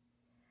here.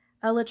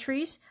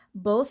 Latrice,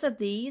 both of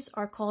these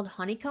are called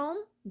Honeycomb.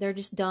 They're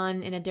just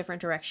done in a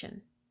different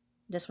direction.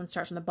 This one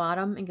starts from the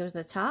bottom and goes to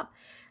the top.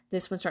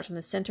 This one starts from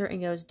the center and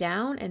goes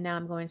down, and now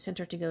I'm going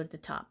center to go to the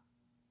top.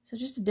 So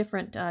just a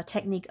different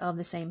technique of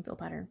the same fill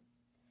pattern.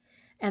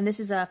 And this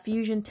is a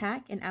Fusion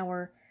Tack in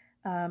our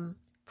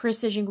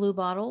precision glue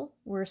bottle.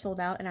 We're sold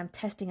out, and I'm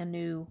testing a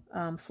new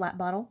flat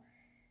bottle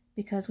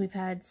because we've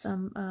had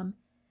some,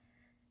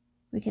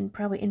 we can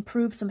probably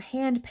improve some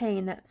hand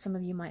pain that some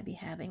of you might be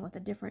having with a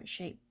different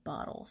shaped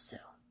bottle. So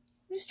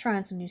I'm just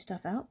trying some new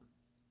stuff out.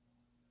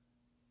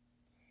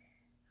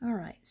 All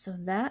right, so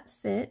that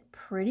fit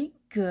pretty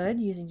good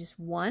using just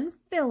one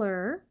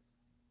filler.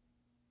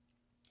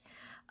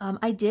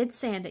 I did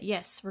sand it.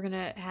 Yes, we're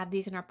gonna have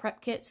these in our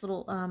prep kits,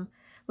 little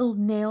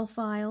nail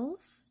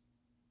files.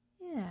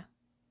 Yeah,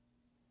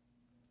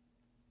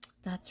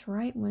 that's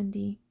right,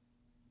 Wendy.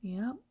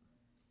 Yep.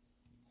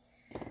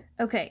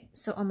 Okay,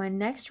 so on my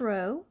next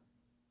row,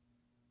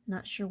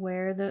 not sure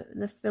where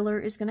the filler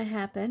is gonna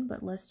happen,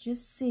 but let's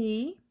just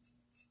see.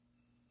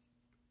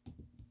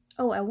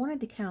 Oh, I wanted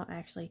to count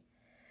actually.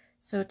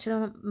 So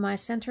to my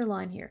center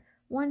line here,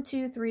 1,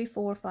 2, 3,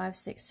 4, 5,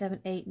 6, 7,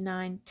 8,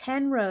 9,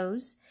 10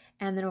 rows.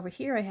 And then over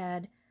here I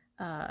had,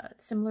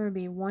 similar would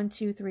be 1,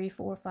 2, 3,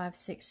 4, 5,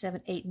 6,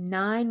 7, 8,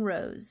 9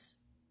 rows.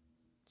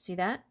 See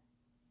that?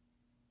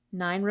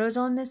 9 rows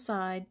on this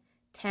side,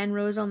 10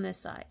 rows on this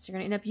side. So you're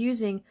going to end up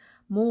using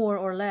more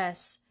or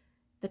less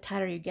the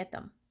tighter you get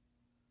them,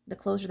 the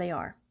closer they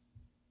are.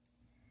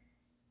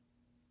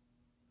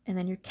 And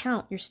then your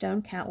count, your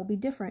stone count will be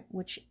different,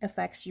 which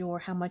affects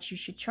how much you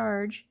should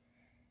charge,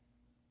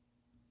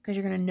 because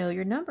you're going to know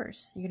your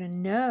numbers. You're going to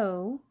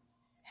know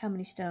how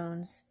many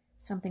stones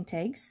something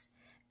takes,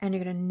 and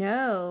you're going to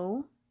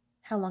know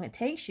how long it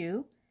takes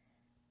you,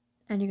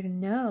 and you're going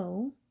to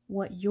know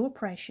what your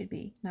price should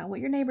be. Not what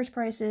your neighbor's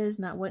price is,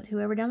 not what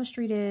whoever down the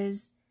street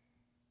is.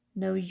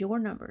 Know your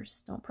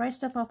numbers. Don't price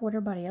stuff off what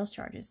everybody else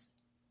charges.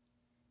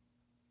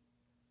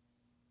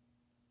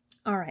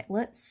 All right,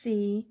 let's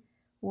see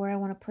where I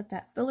want to put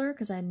that filler,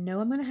 because I know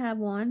I'm going to have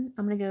one.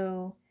 I'm going to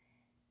go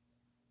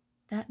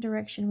that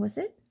direction with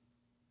it.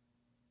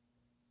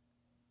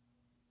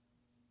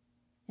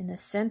 In the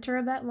center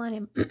of that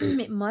line,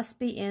 it must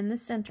be in the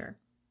center.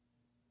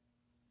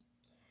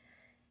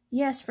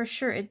 Yes, for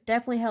sure. It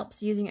definitely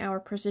helps using our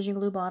precision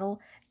glue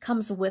bottle. It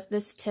comes with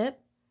this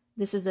tip.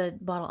 This is a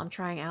bottle I'm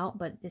trying out,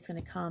 but it's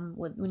going to come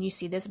with, when you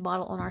see this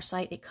bottle on our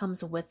site, it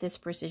comes with this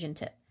precision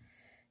tip.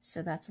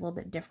 So that's a little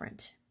bit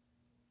different.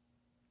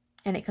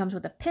 And it comes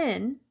with a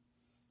pin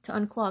to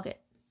unclog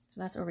it.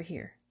 So that's over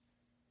here.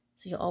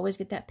 So you'll always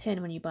get that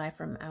pin when you buy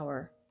from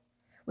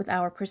with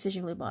our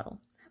precision glue bottle.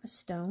 I have a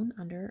stone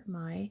under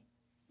my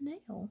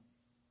nail.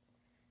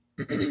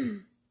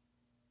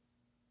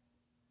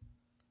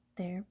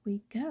 There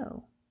we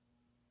go.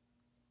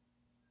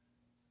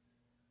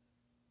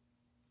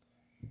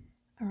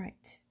 All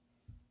right.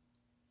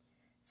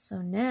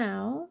 So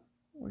now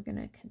we're going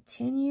to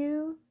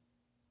continue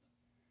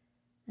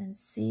and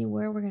see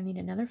where we're going to need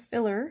another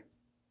filler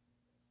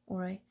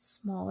or a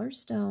smaller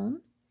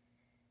stone.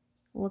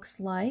 Looks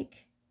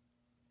like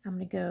I'm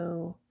going to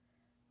go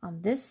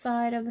on this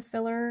side of the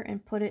filler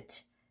and put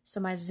it so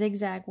my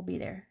zigzag will be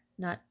there.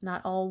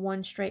 Not all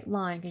one straight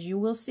line, because you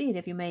will see it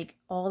if you make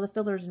all the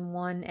fillers in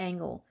one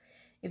angle.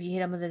 If you hit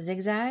them with a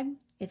zigzag,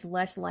 it's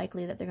less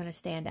likely that they're going to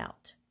stand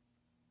out.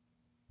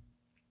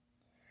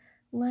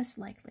 Less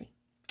likely.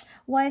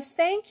 Why,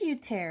 thank you,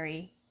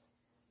 Terry.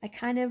 I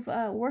kind of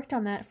worked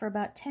on that for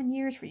about 10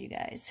 years for you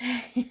guys.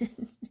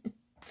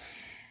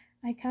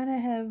 I kind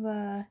of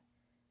have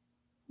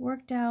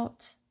worked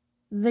out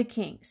the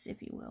kinks,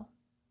 if you will.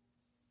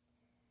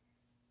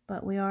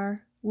 But we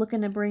are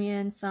looking to bring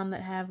in some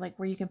that have, like,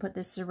 where you can put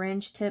the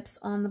syringe tips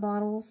on the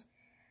bottles,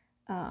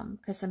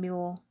 because some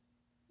people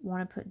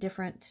want to put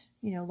different,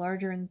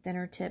 larger and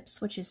thinner tips,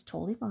 which is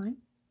totally fine.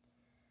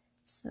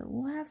 So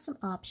we'll have some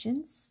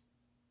options.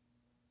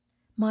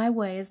 My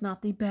way is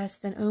not the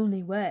best and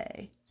only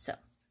way, so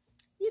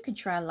you can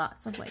try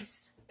lots of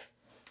ways.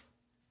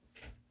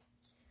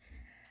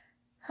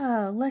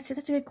 Let's see,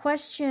 that's a good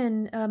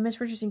question, Miss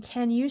Richardson.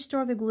 Can you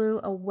store the glue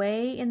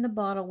away in the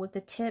bottle with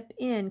the tip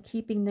in,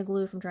 keeping the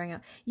glue from drying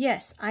out?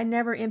 Yes, I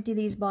never empty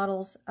these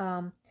bottles.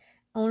 Only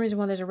reason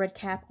why there's a red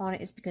cap on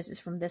it is because it's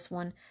from this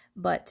one.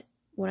 But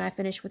when I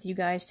finish with you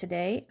guys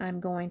today, I'm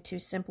going to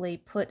simply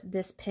put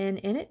this pin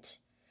in it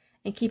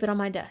and keep it on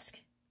my desk.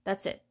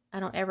 That's it.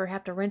 I don't ever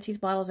have to rinse these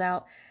bottles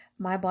out.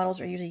 My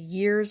bottles are usually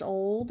years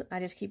old.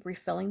 I just keep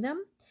refilling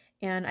them.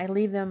 And I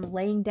leave them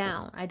laying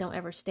down. I don't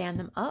ever stand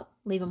them up.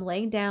 Leave them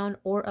laying down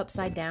or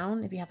upside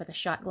down. If you have like a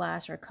shot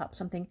glass or a cup,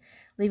 something,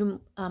 leave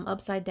them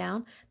upside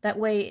down. That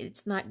way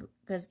it's not,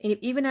 because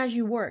even as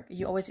you work,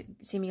 you always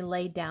see me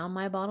lay down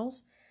my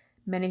bottles.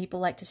 Many people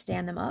like to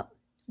stand them up,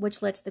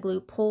 which lets the glue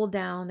pull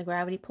down. The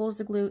gravity pulls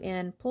the glue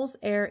in, pulls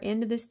air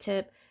into this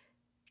tip,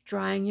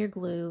 drying your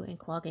glue and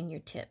clogging your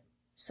tip.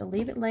 So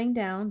leave it laying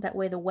down. That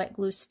way the wet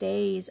glue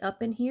stays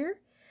up in here,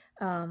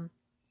 and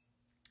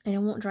it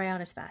won't dry out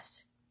as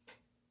fast.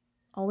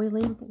 Always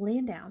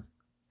laying down.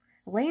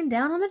 Laying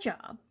down on the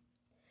job.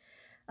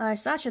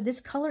 Sasha, this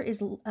color is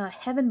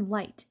Heaven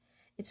Light.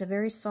 It's a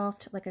very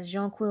soft, like a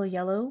jonquil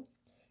yellow,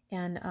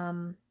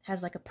 and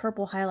has like a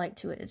purple highlight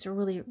to it. It's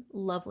really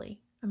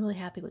lovely. I'm really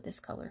happy with this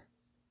color.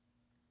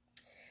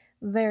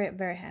 Very,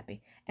 very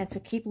happy. And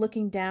so keep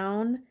looking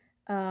down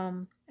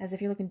as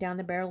if you're looking down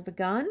the barrel of a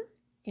gun.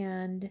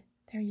 And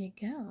there you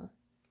go.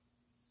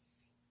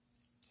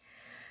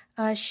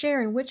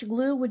 Sharon, which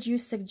glue would you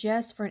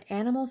suggest for an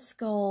animal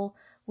skull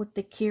with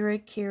the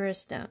Kira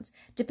stones.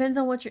 Depends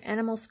on what your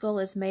animal skull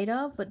is made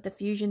of, but the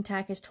fusion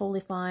tack is totally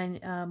fine.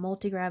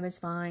 Multi-grab is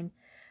fine.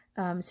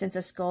 Since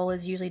a skull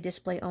is usually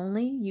display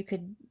only,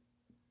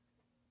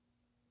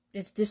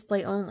 it's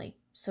display only.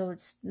 So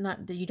it's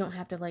not that you don't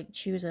have to like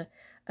choose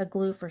a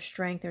glue for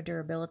strength or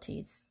durability.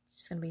 It's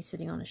just going to be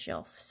sitting on a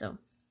shelf. So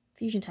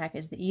fusion tack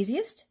is the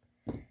easiest.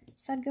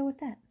 So I'd go with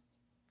that.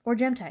 Or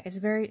gem tack.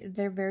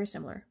 They're very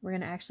similar. We're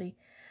going to actually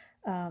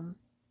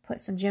put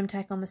some gem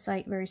tack on the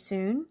site very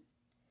soon.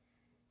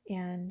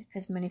 And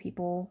because many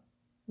people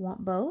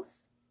want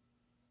both.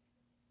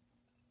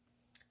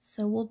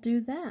 So we'll do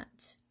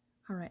that.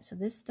 All right, so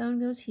this stone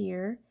goes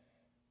here.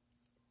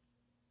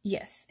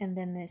 Yes, and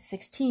then the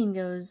 16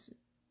 goes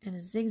in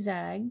a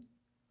zigzag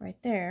right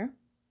there.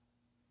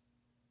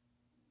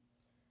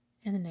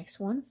 And the next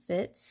one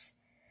fits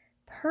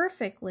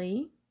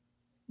perfectly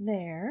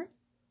there.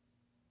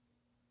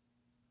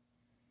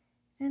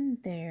 And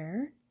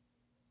there.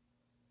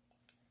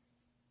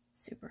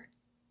 Super.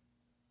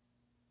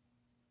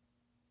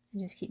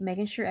 And just keep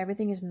making sure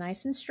everything is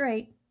nice and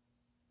straight.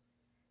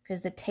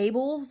 Because the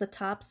tables, the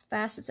top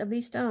facets of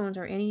these stones,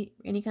 or any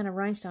kind of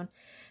rhinestone,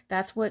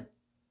 that's what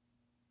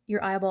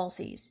your eyeball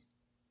sees.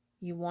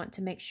 You want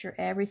to make sure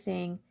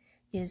everything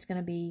is going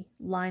to be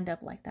lined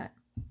up like that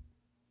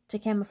to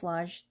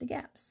camouflage the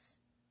gaps.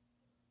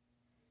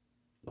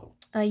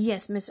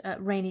 Yes, Miss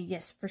Rainey,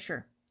 yes, for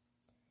sure.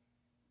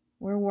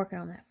 We're working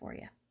on that for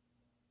you.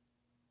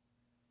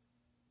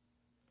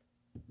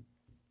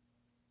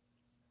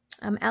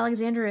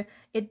 Alexandra,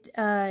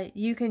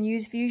 you can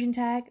use fusion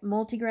tack,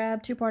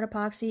 multi-grab, 2-part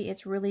epoxy.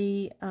 It's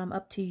really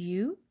up to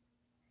you.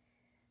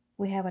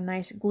 We have a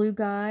nice glue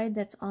guide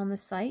that's on the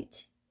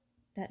site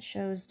that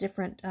shows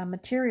different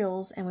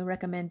materials, and we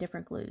recommend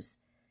different glues.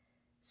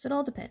 So it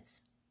all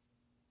depends.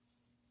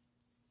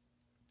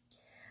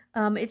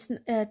 It's,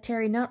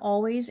 Terry, not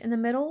always in the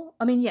middle.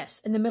 I mean,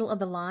 yes, in the middle of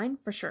the line,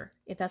 for sure,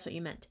 if that's what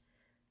you meant.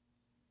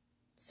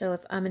 So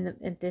if I'm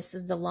if this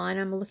is the line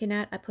I'm looking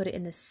at, I put it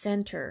in the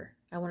center.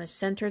 I want to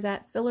center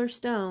that filler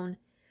stone.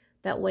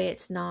 That way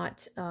it's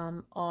not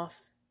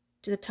off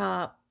to the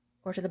top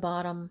or to the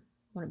bottom.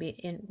 I want to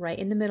be right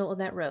in the middle of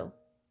that row.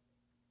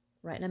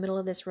 Right in the middle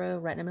of this row,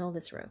 right in the middle of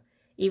this row.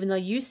 Even though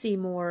you see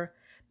more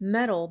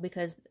metal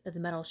because the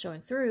metal is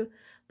showing through,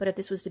 but if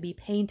this was to be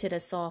painted a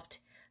soft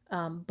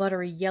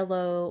buttery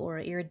yellow or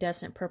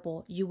iridescent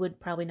purple, you would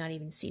probably not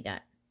even see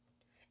that.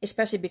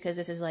 Especially because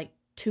this is like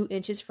 2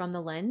 inches from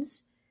the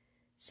lens.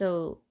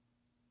 So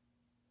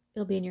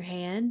it'll be in your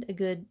hand a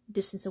good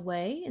distance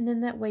away, and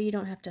then that way you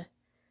don't have to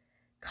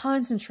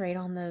concentrate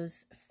on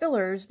those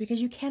fillers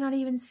because you cannot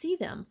even see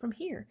them from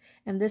here.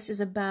 And this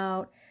is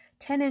about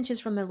 10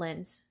 inches from the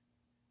lens.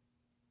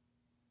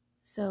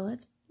 So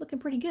it's looking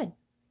pretty good.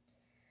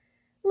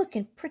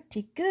 Looking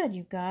pretty good,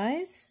 you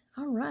guys.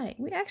 All right.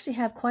 We actually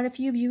have quite a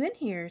few of you in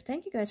here.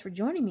 Thank you guys for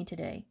joining me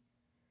today.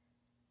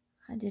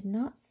 I did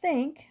not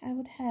think I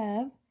would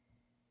have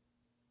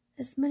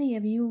as many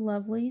of you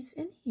lovelies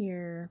in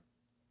here.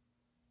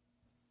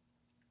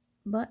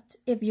 But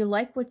if you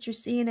like what you're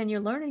seeing and you're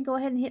learning, go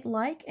ahead and hit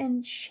like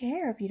and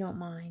share if you don't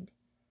mind.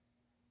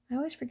 I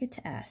always forget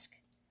to ask.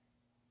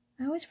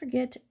 I always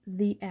forget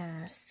the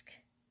ask.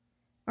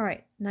 All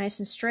right, nice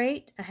and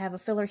straight. I have a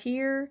filler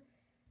here.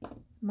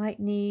 Might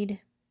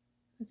need,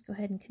 let's go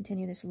ahead and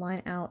continue this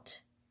line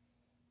out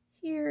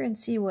here and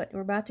see what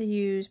we're about to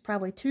use.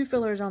 Probably 2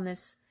 fillers on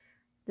this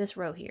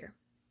row here.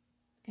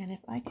 And if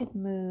I could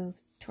move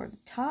toward the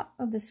top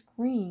of the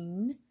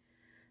screen,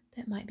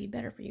 that might be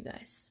better for you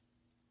guys.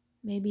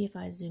 Maybe if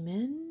I zoom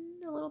in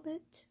a little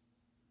bit.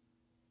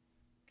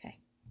 Okay.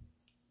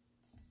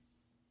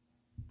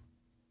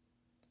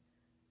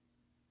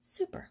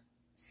 Super.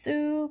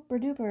 Super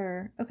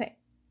duper. Okay,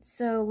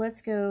 so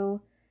let's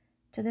go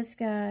to this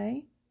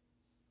guy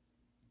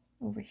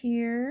over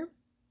here.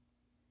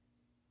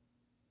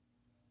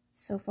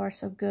 So far,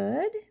 so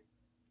good.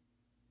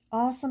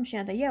 Awesome,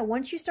 Shanta. Yeah,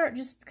 once you start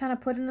just kind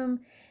of putting them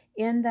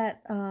in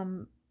that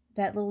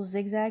that little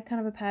zigzag kind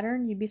of a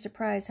pattern, you'd be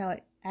surprised how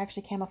it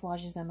actually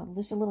camouflages them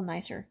just a little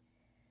nicer.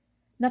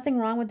 Nothing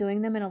wrong with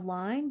doing them in a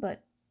line,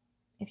 but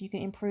if you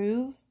can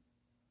improve,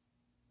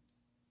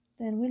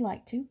 then we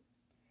like to.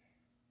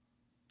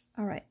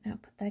 All right, now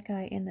put that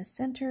guy in the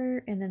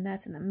center, and then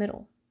that's in the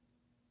middle.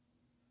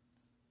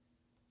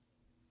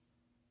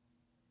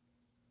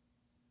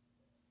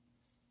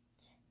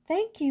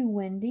 Thank you,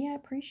 Wendy. I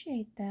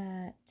appreciate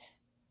that.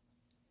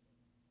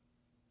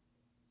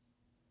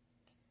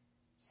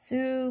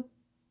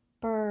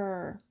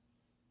 Super.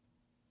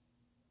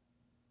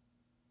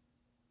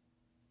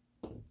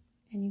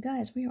 And you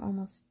guys, we are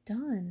almost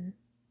done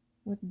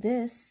with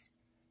this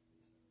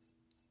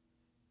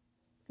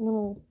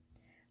little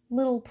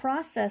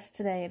process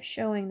today of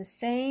showing the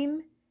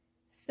same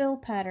fill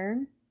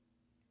pattern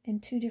in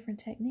 2 different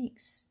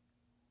techniques.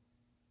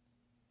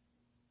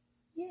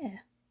 Yeah.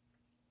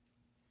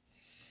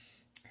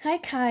 Hi,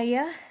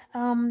 Kaya.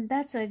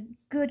 That's a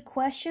good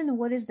question.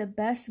 What is the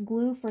best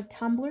glue for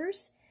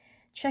tumblers?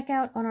 check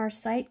out on our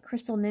site,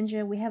 Crystal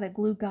Ninja, we have a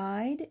glue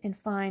guide and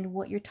find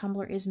what your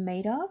tumbler is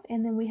made of,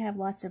 and then we have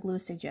lots of glue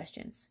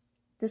suggestions.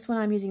 This one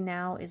I'm using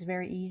now is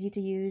very easy to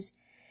use,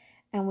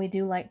 and we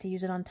do like to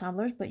use it on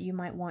tumblers, but you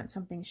might want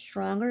something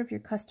stronger. If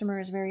your customer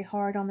is very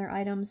hard on their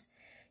items,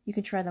 you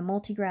can try the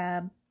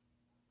multi-grab.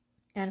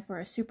 And for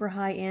a super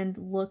high-end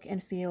look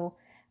and feel,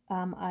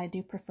 I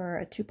do prefer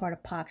a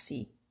 2-part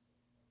epoxy.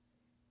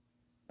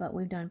 But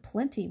we've done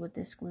plenty with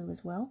this glue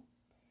as well.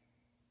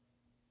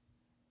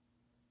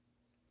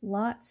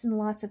 Lots and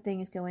lots of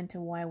things go into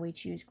why we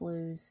choose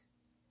glues,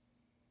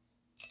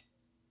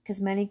 because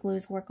many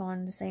glues work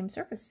on the same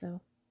surface. So,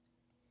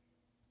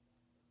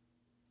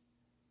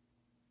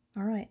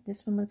 all right,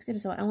 this one looks good.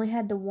 So I only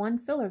had the one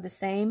filler, the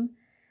same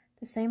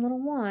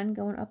little one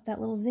going up that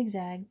little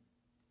zigzag.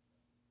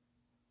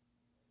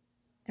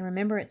 And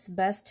remember, it's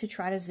best to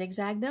try to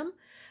zigzag them,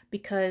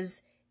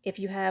 because if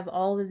you have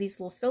all of these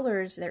little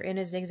fillers, they're in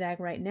a zigzag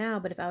right now,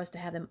 but if I was to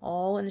have them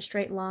all in a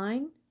straight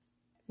line,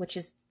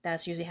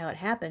 that's usually how it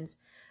happens,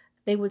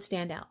 they would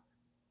stand out.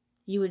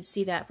 You would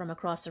see that from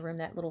across the room,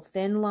 that little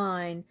thin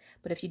line,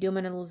 but if you do them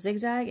in a little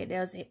zigzag,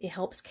 it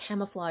helps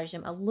camouflage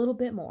them a little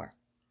bit more.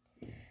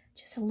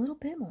 Just a little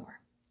bit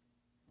more.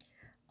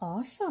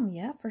 Awesome,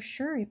 yeah, for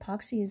sure.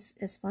 Epoxy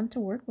is fun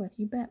to work with,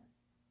 you bet.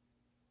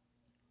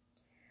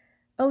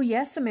 Oh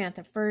yes,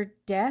 Samantha, for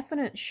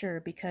definite sure,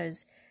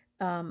 because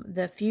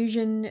the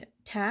fusion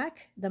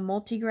tack, the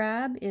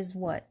multi-grab is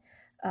what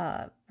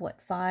 $5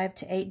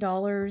 to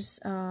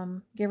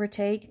 $8, give or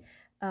take.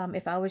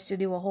 If I was to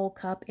do a whole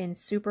cup in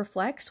Super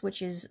Flex,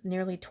 which is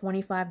nearly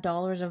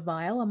 $25 a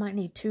vial, I might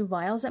need 2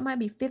 vials. That might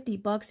be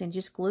 $50 in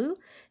just glue.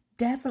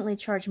 Definitely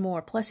charge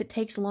more. Plus, it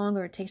takes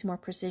longer. It takes more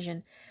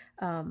precision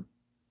and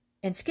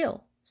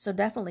skill. So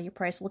definitely your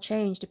price will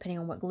change depending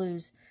on what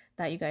glues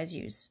that you guys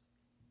use.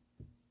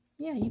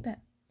 Yeah, you bet.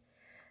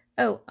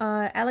 Oh,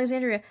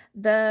 Alexandria,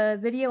 the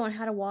video on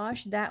how to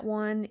wash, that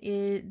one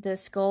is, the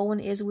skull one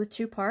is with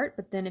 2-part,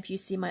 but then if you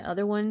see my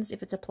other ones,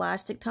 if it's a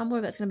plastic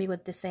tumbler, that's going to be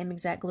with the same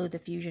exact glue, the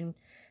fusion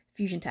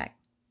tack.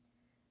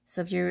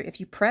 So if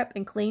you prep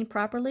and clean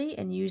properly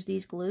and use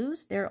these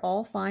glues, they're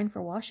all fine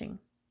for washing.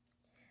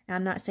 Now,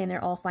 I'm not saying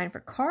they're all fine for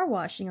car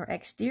washing or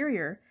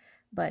exterior,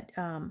 but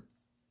they'll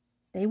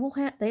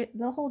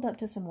hold up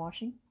to some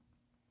washing.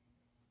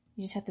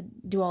 You just have to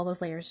do all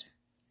those layers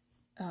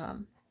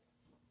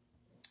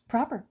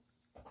proper.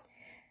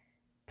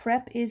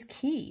 Prep is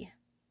key.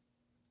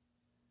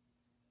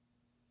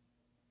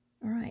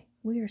 All right,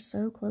 we are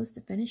so close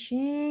to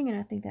finishing, and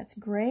I think that's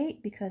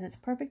great because it's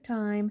perfect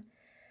time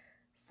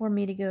for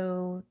me to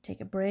go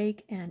take a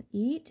break and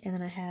eat, and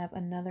then I have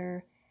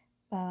another,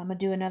 I'm going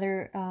to do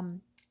another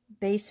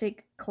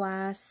basic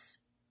class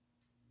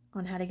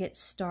on how to get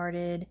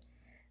started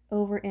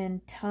over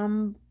in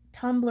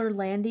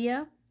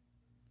Tumblerlandia.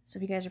 So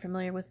if you guys are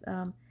familiar with,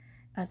 I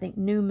think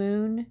New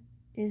Moon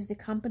is the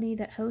company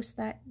that hosts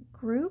that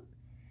group,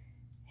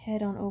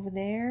 head on over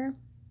there,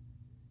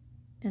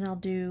 and I'll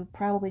do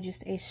probably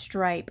just a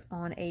stripe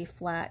on a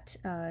flat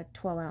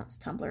 12-ounce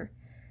tumbler.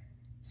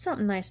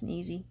 Something nice and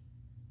easy.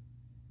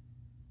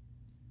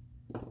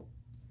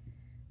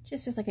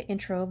 Just as like an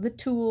intro of the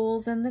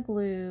tools and the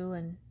glue,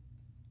 and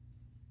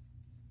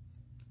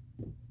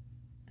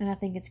I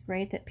think it's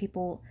great that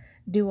people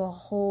do a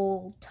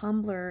whole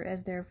tumbler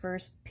as their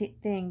first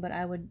thing, but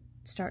I would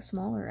start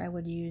smaller. I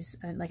would use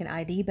like an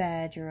ID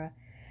badge or a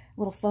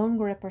little phone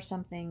grip or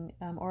something,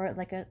 or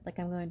like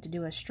I'm going to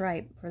do a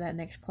stripe for that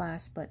next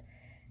class. But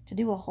to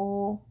do a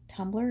whole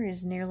tumbler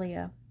is nearly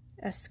a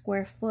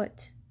square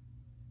foot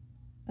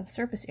of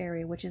surface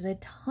area, which is a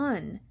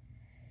ton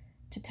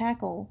to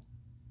tackle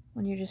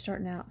when you're just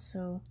starting out.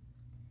 So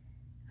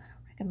I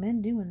don't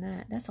recommend doing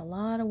that. That's a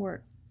lot of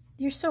work.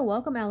 You're so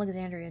welcome,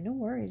 Alexandria. No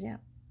worries. Yeah,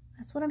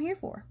 that's what I'm here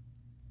for.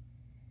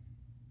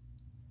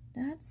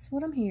 That's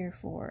what I'm here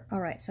for. All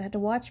right, so I had to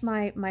watch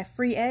my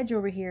free edge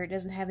over here. It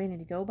doesn't have anything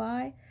to go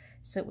by,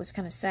 so it was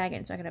kind of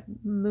sagging, so I got to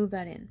move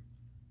that in.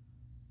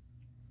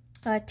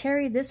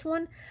 Terry, this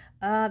one,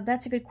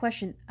 that's a good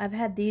question. I've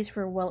had these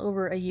for well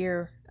over a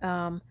year.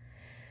 And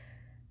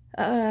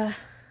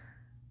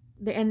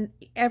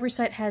every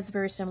site has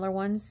very similar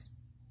ones.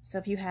 So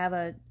if you have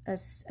a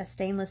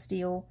stainless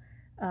steel,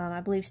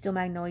 I believe Steel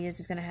Magnolias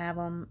is going to have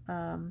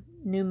them.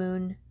 New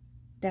Moon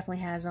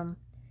definitely has them.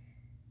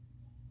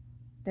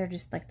 They're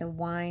just like the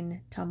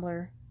wine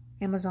tumbler.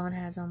 Amazon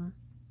has them.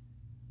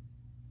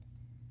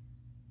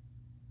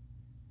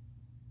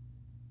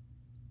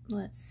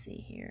 Let's see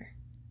here.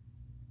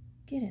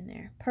 Get in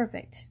there.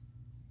 Perfect.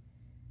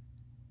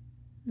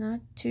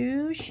 Not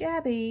too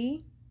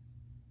shabby.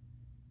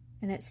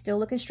 And it's still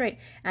looking straight.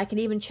 I can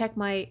even check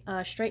my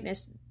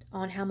straightness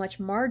on how much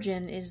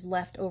margin is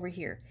left over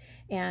here.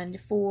 And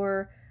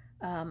for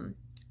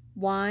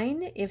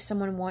wine, if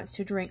someone wants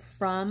to drink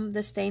from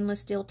the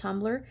stainless steel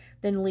tumbler,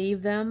 then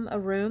leave them a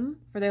room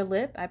for their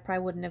lip. I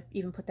probably wouldn't have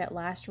even put that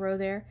last row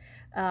there,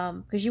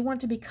 because you want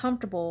it to be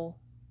comfortable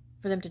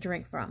for them to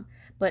drink from.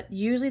 But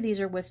usually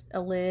these are with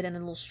a lid and a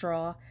little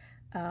straw,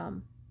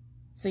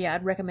 so So yeah,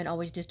 I'd recommend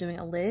always just doing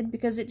a lid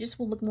because it just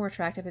will look more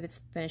attractive if it's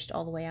finished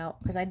all the way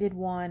out. Because I did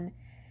one,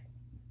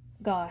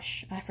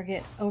 gosh, I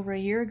forget, over a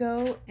year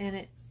ago,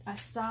 and I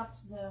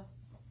stopped the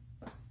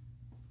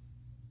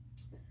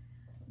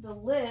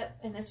lip,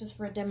 and this was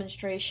for a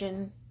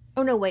demonstration.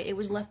 Oh no, wait, it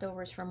was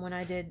leftovers from when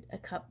I did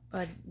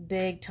a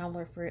big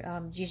tumbler for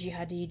Gigi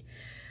Hadid.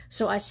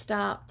 So I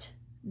stopped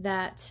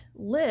that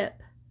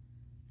lip,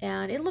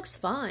 and it looks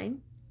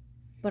fine,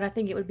 but I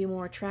think it would be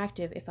more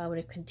attractive if I would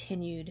have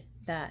continued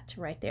that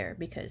right there,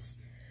 because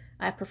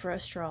I prefer a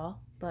straw.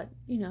 But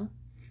you know,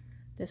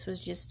 this was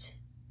just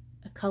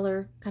a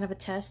color kind of a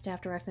test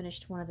after I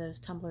finished one of those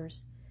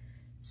tumblers.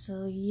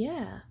 So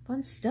yeah,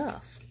 fun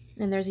stuff.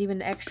 And there's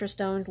even extra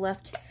stones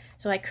left,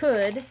 so I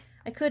could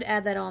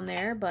add that on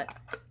there, but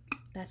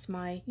that's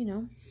my, you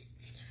know.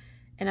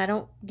 And I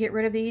don't get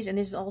rid of these, and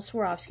this is all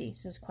Swarovski,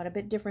 so it's quite a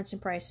bit difference in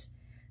price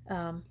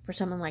for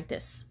something like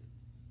this.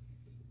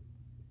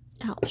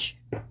 Ouch.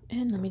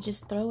 And let me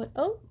just throw it.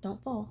 Oh,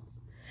 don't fall.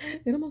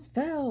 It almost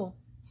fell.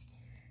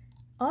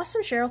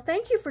 Awesome, Cheryl.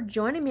 Thank you for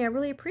joining me. I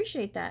really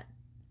appreciate that.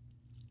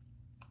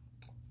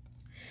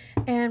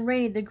 And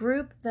Rainy, the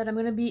group that I'm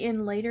going to be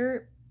in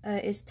later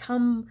is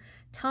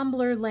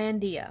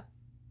Tumblrlandia.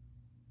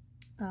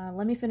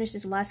 Let me finish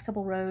this last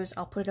couple rows.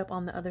 I'll put it up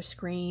on the other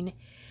screen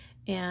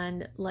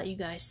and let you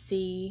guys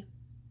see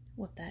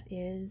what that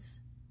is.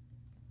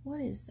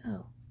 What is,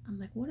 oh, I'm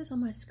like, what is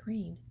on my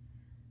screen?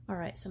 All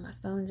right, so my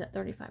phone's at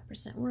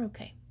 35%. We're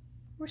okay.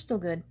 We're still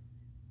good.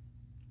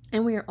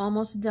 And we are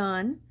almost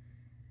done.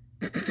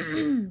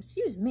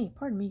 Excuse me.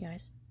 Pardon me,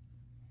 guys.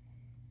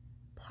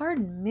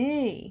 Pardon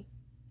me.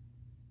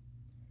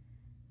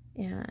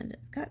 And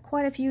I've got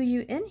quite a few of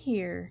you in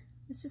here.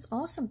 This is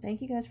awesome.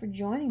 Thank you guys for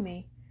joining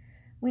me.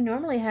 We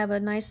normally have a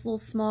nice little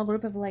small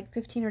group of like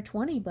 15 or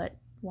 20, but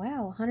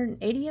wow,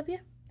 180 of you?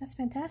 That's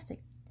fantastic.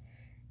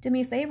 Do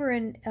me a favor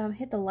and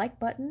hit the like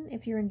button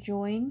if you're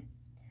enjoying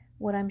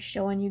what I'm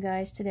showing you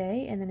guys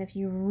today. And then if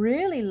you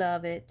really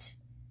love it,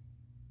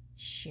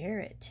 share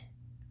it.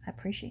 I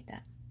appreciate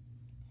that.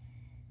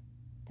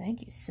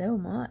 Thank you so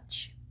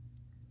much.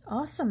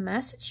 Awesome,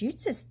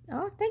 Massachusetts.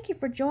 Oh, thank you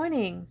for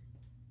joining.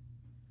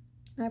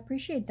 I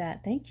appreciate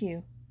that. Thank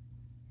you.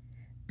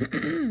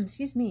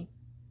 Excuse me.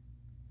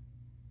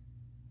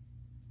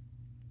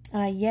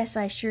 Yes,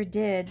 I sure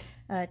did,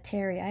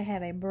 Terry. I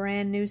have a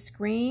brand new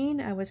screen.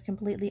 I was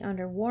completely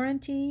under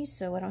warranty,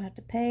 so I don't have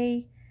to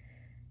pay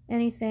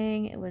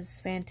anything. It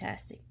was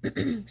fantastic.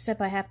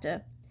 Except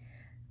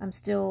I'm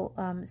still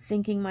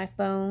syncing my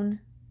phone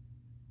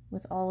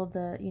with all of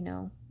the, you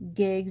know,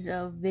 gigs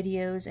of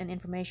videos and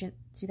information.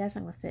 See, that's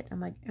not going to fit. I'm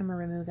going to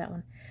remove that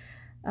one.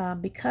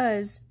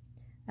 Because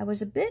I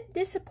was a bit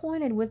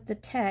disappointed with the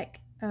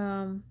tech.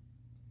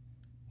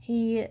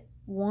 He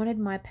wanted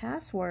my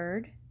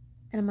password.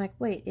 And I'm like,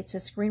 wait, it's a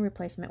screen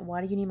replacement.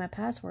 Why do you need my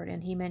password?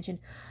 And he mentioned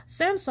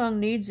Samsung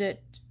needs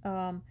it,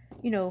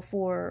 you know,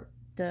 for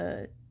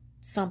the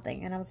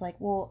something. And I was like,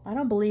 well, I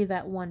don't believe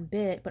that one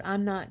bit, but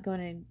I'm not going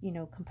to, you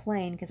know,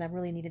 complain because I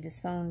really needed this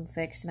phone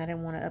fixed and I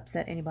didn't want to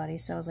upset anybody.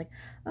 So I was like,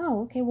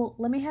 oh, okay, well,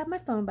 let me have my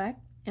phone back.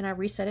 And I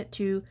reset it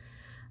to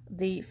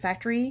the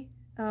factory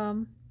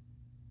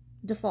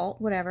default,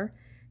 whatever.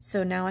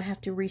 So now I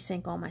have to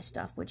resync all my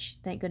stuff, which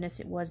thank goodness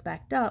it was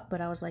backed up. But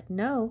I was like,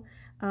 no,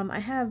 I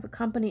have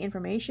company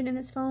information in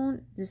this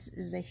phone. This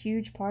is a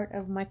huge part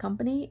of my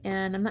company,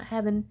 and I'm not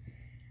having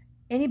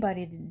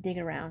anybody to dig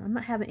around. I'm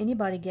not having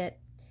anybody get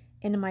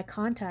into my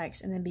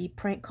contacts and then be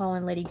prank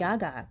calling Lady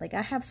Gaga. Like,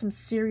 I have some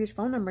serious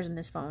phone numbers in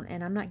this phone,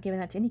 and I'm not giving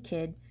that to any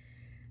kid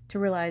to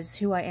realize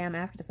who I am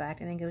after the fact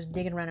and then goes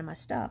digging around in my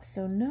stuff.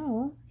 So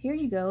no, here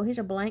you go. Here's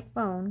a blank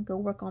phone. Go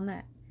work on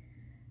that.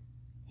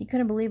 He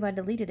couldn't believe I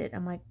deleted it.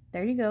 I'm like,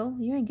 there you go.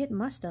 You ain't getting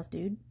my stuff,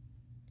 dude.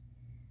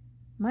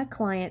 My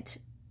client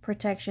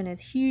protection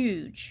is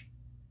huge.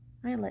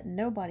 I ain't letting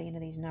nobody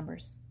into these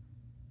numbers.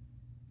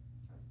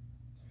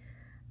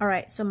 All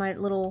right, so my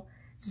little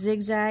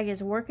zigzag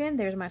is working.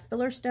 There's my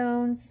filler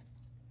stones.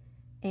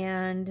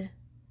 And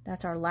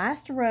that's our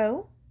last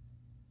row.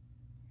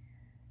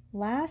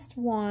 Last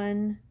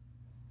one.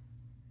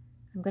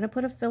 I'm going to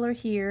put a filler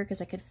here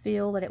because I could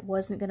feel that it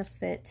wasn't going to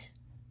fit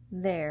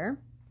there.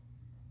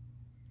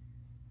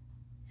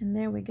 And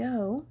there we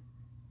go.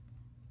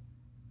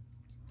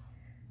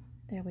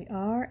 There we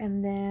are.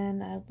 And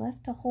then I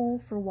left a hole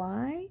for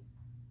Y.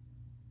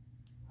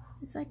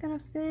 Is that going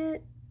to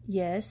fit?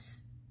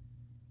 Yes.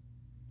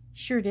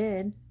 Sure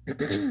did.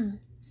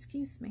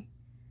 Excuse me.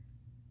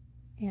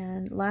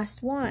 And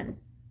last one.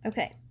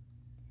 Okay.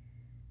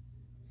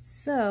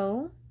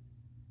 So,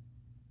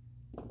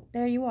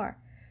 there you are.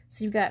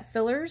 So you've got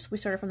fillers. We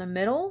started from the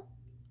middle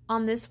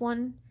on this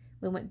one.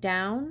 We went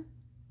down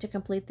to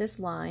complete this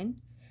line.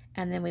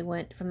 And then we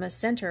went from the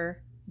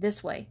center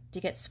this way to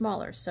get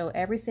smaller. So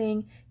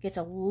everything gets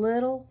a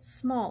little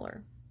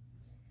smaller.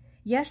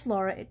 Yes,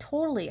 Laura,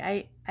 totally.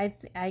 I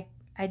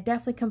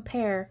definitely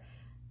compare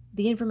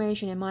the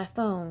information in my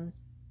phone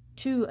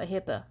to a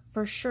HIPAA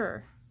for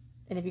sure.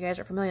 And if you guys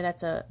are familiar,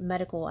 that's a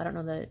medical, I don't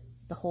know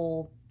the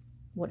whole,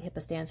 what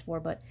HIPAA stands for,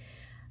 but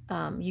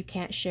you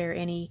can't share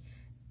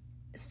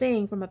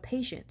anything from a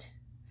patient.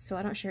 So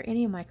I don't share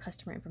any of my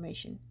customer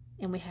information.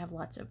 And we have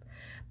lots of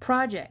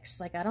projects.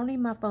 Like, I don't need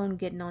my phone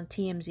getting on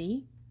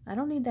TMZ. I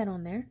don't need that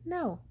on there.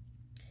 No.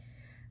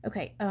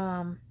 Okay,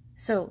 and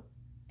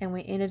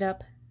we ended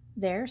up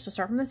there. So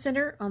start from the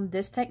center on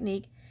this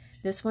technique.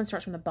 This one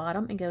starts from the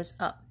bottom and goes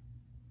up.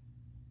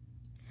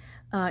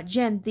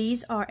 Jen,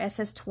 these are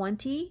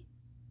SS20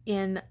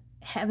 in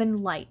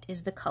Heaven Light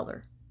is the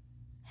color.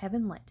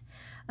 Heaven Light.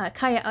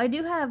 Kaya, I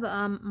do have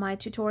my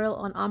tutorial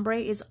on ombre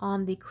is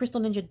on the Crystal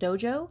Ninja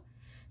Dojo.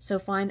 So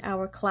find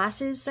our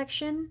classes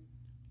section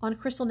on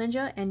Crystal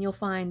Ninja and you'll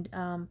find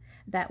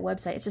that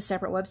website. It's a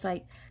separate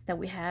website that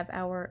we have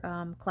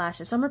our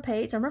classes. Some are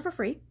paid, some are for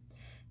free.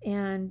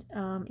 And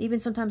even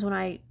sometimes when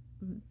I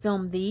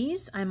film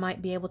these, I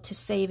might be able to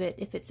save it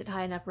if it's at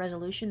high enough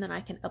resolution, then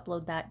I can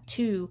upload that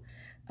to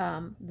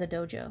the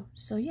dojo.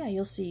 So yeah,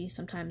 you'll see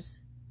sometimes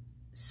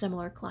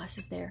similar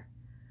classes there.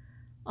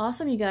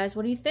 Awesome, you guys.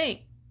 What do you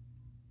think?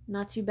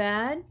 Not too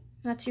bad?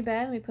 Not too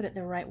bad. Let me put it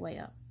the right way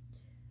up.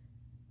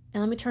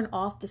 And let me turn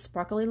off the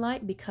sparkly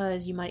light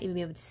because you might even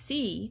be able to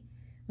see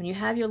when you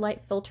have your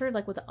light filtered,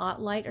 like with the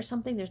Aut light or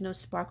something, there's no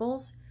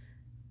sparkles.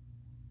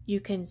 You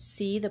can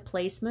see the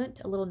placement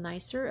a little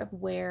nicer of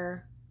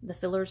where the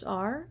fillers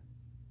are.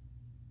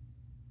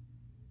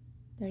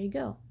 There you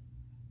go.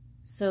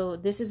 So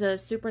this is a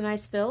super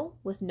nice fill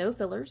with no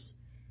fillers.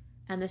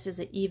 And this is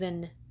an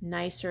even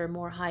nicer,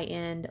 more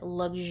high-end,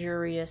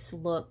 luxurious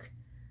look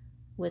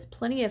with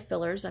plenty of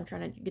fillers. I'm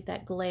trying to get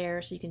that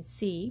glare so you can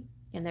see.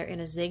 And they're in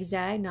a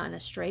zigzag, not in a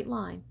straight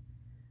line.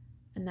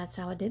 And that's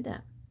how I did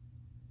that.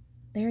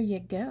 There you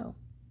go.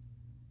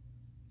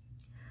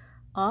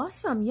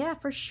 Awesome. Yeah,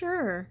 for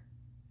sure.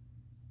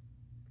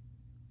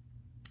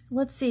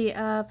 Let's see.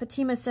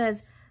 Fatima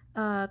says,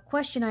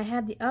 question, I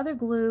had the other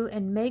glue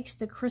and makes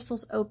the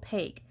crystals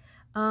opaque.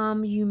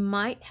 You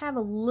might have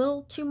a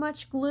little too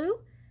much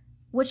glue.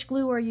 Which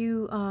glue are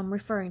you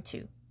referring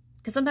to?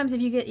 Because sometimes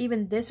if you get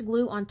even this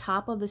glue on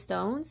top of the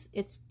stones,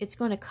 it's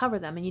going to cover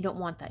them, and you don't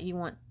want that. You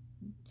want,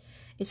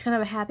 it's kind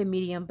of a happy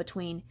medium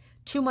between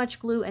too much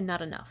glue and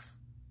not enough.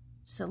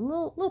 So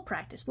little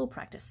practice, little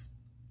practice.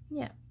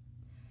 Yeah.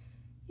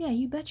 Yeah,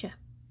 you betcha.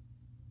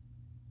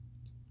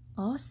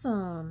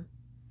 Awesome.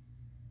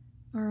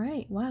 All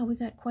right. Wow, we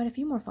got quite a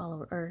few more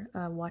followers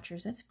or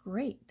watchers. That's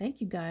great.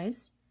 Thank you,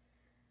 guys.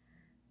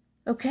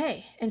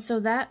 Okay, and so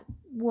that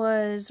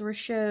was I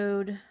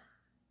showed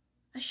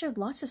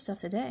lots of stuff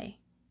today.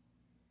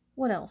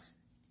 What else?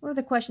 What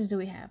other questions do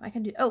we have? I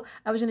can do. Oh,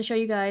 I was going to show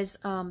you guys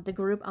the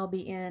group I'll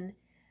be in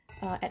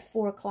at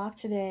 4 o'clock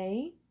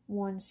today.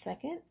 1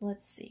 second.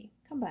 Let's see.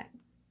 Come back.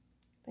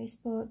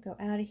 Facebook. Go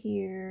out of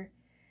here.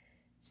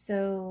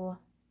 So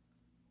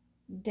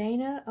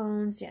Dana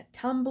owns, yeah,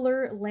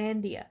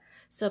 Tumblrlandia.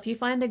 So if you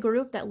find a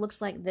group that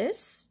looks like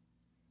this,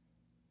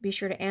 be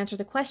sure to answer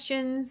the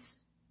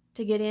questions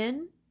to get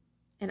in,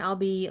 and I'll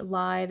be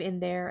live in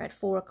there at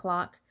 4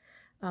 o'clock.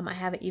 I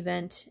have an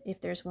event if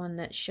there's one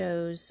that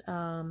shows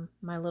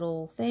my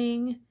little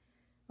thing,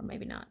 or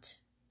maybe not.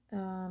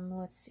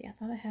 Let's see. I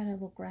thought I had a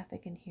little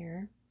graphic in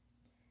here.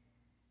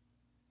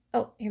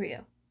 Oh, here we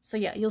go. So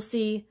yeah, you'll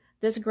see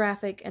this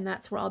graphic, and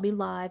that's where I'll be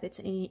live. It's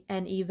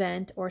an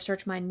event, or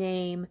search my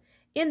name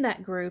in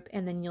that group,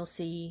 and then you'll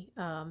see,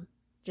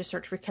 just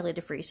search for Kelly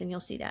DeFries, and you'll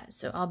see that.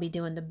 So I'll be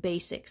doing the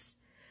basics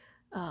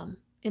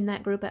in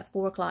that group at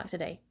 4 o'clock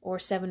today, or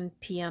 7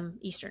 p.m.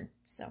 Eastern.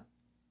 So,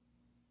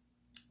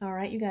 all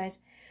right, you guys,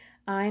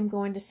 I'm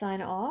going to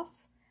sign off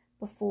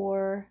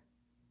before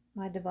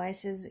my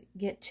devices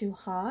get too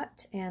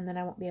hot, and then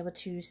I won't be able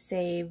to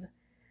save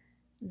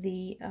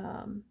the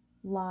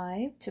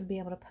live to be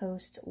able to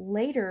post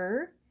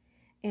later.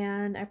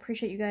 And I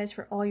appreciate you guys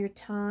for all your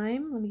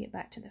time. Let me get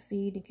back to the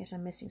feed in case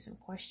I'm missing some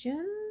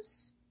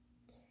questions.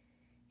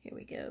 Here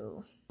we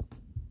go.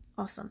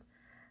 Awesome.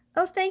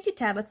 Oh, thank you,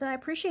 Tabitha. I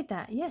appreciate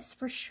that. Yes,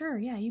 for sure.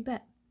 Yeah, you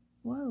bet.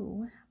 Whoa,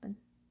 what happened?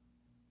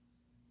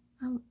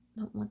 I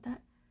don't want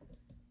that.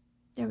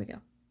 There we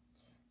go.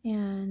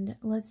 And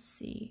let's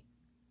see.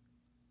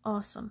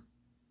 Awesome.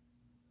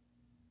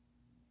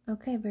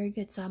 Okay, very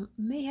good. So I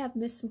may have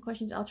missed some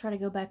questions. I'll try to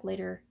go back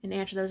later and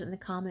answer those in the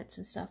comments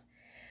and stuff.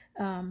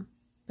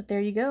 But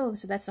there you go.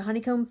 So that's the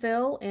honeycomb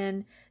fill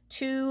and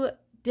 2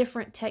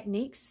 different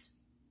techniques,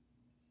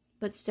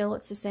 but still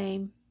it's the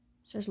same.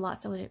 So there's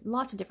lots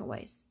of different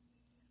ways.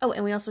 Oh,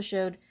 and we also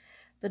showed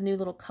the new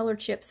little color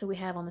chips that we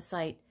have on the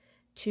site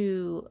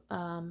to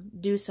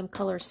do some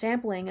color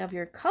sampling of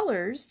your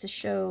colors to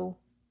show,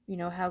 you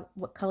know,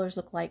 what colors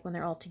look like when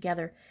they're all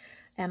together.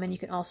 And you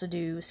can also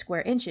do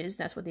square inches.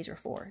 That's what these are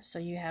for. So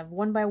you have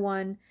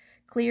 1x1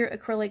 clear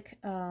acrylic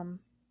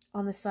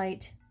on the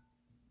site.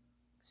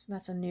 So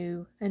that's a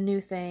new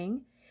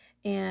thing.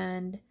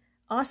 And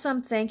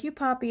awesome. Thank you,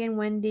 Poppy and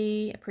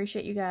Wendy.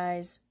 Appreciate you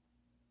guys.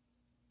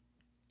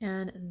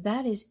 And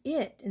that is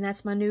it. And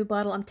that's my new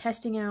bottle I'm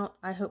testing out.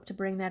 I hope to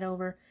bring that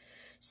over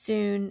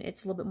soon.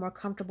 It's a little bit more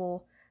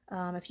comfortable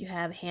if you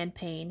have hand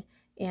pain.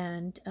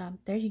 And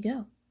there you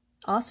go.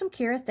 Awesome,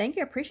 Kira. Thank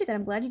you. I appreciate that.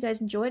 I'm glad you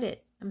guys enjoyed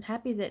it. I'm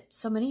happy that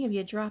so many of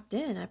you dropped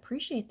in. I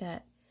appreciate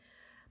that.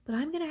 But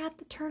I'm going to have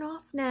to turn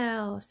off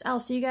now. I'll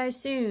see you guys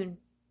soon.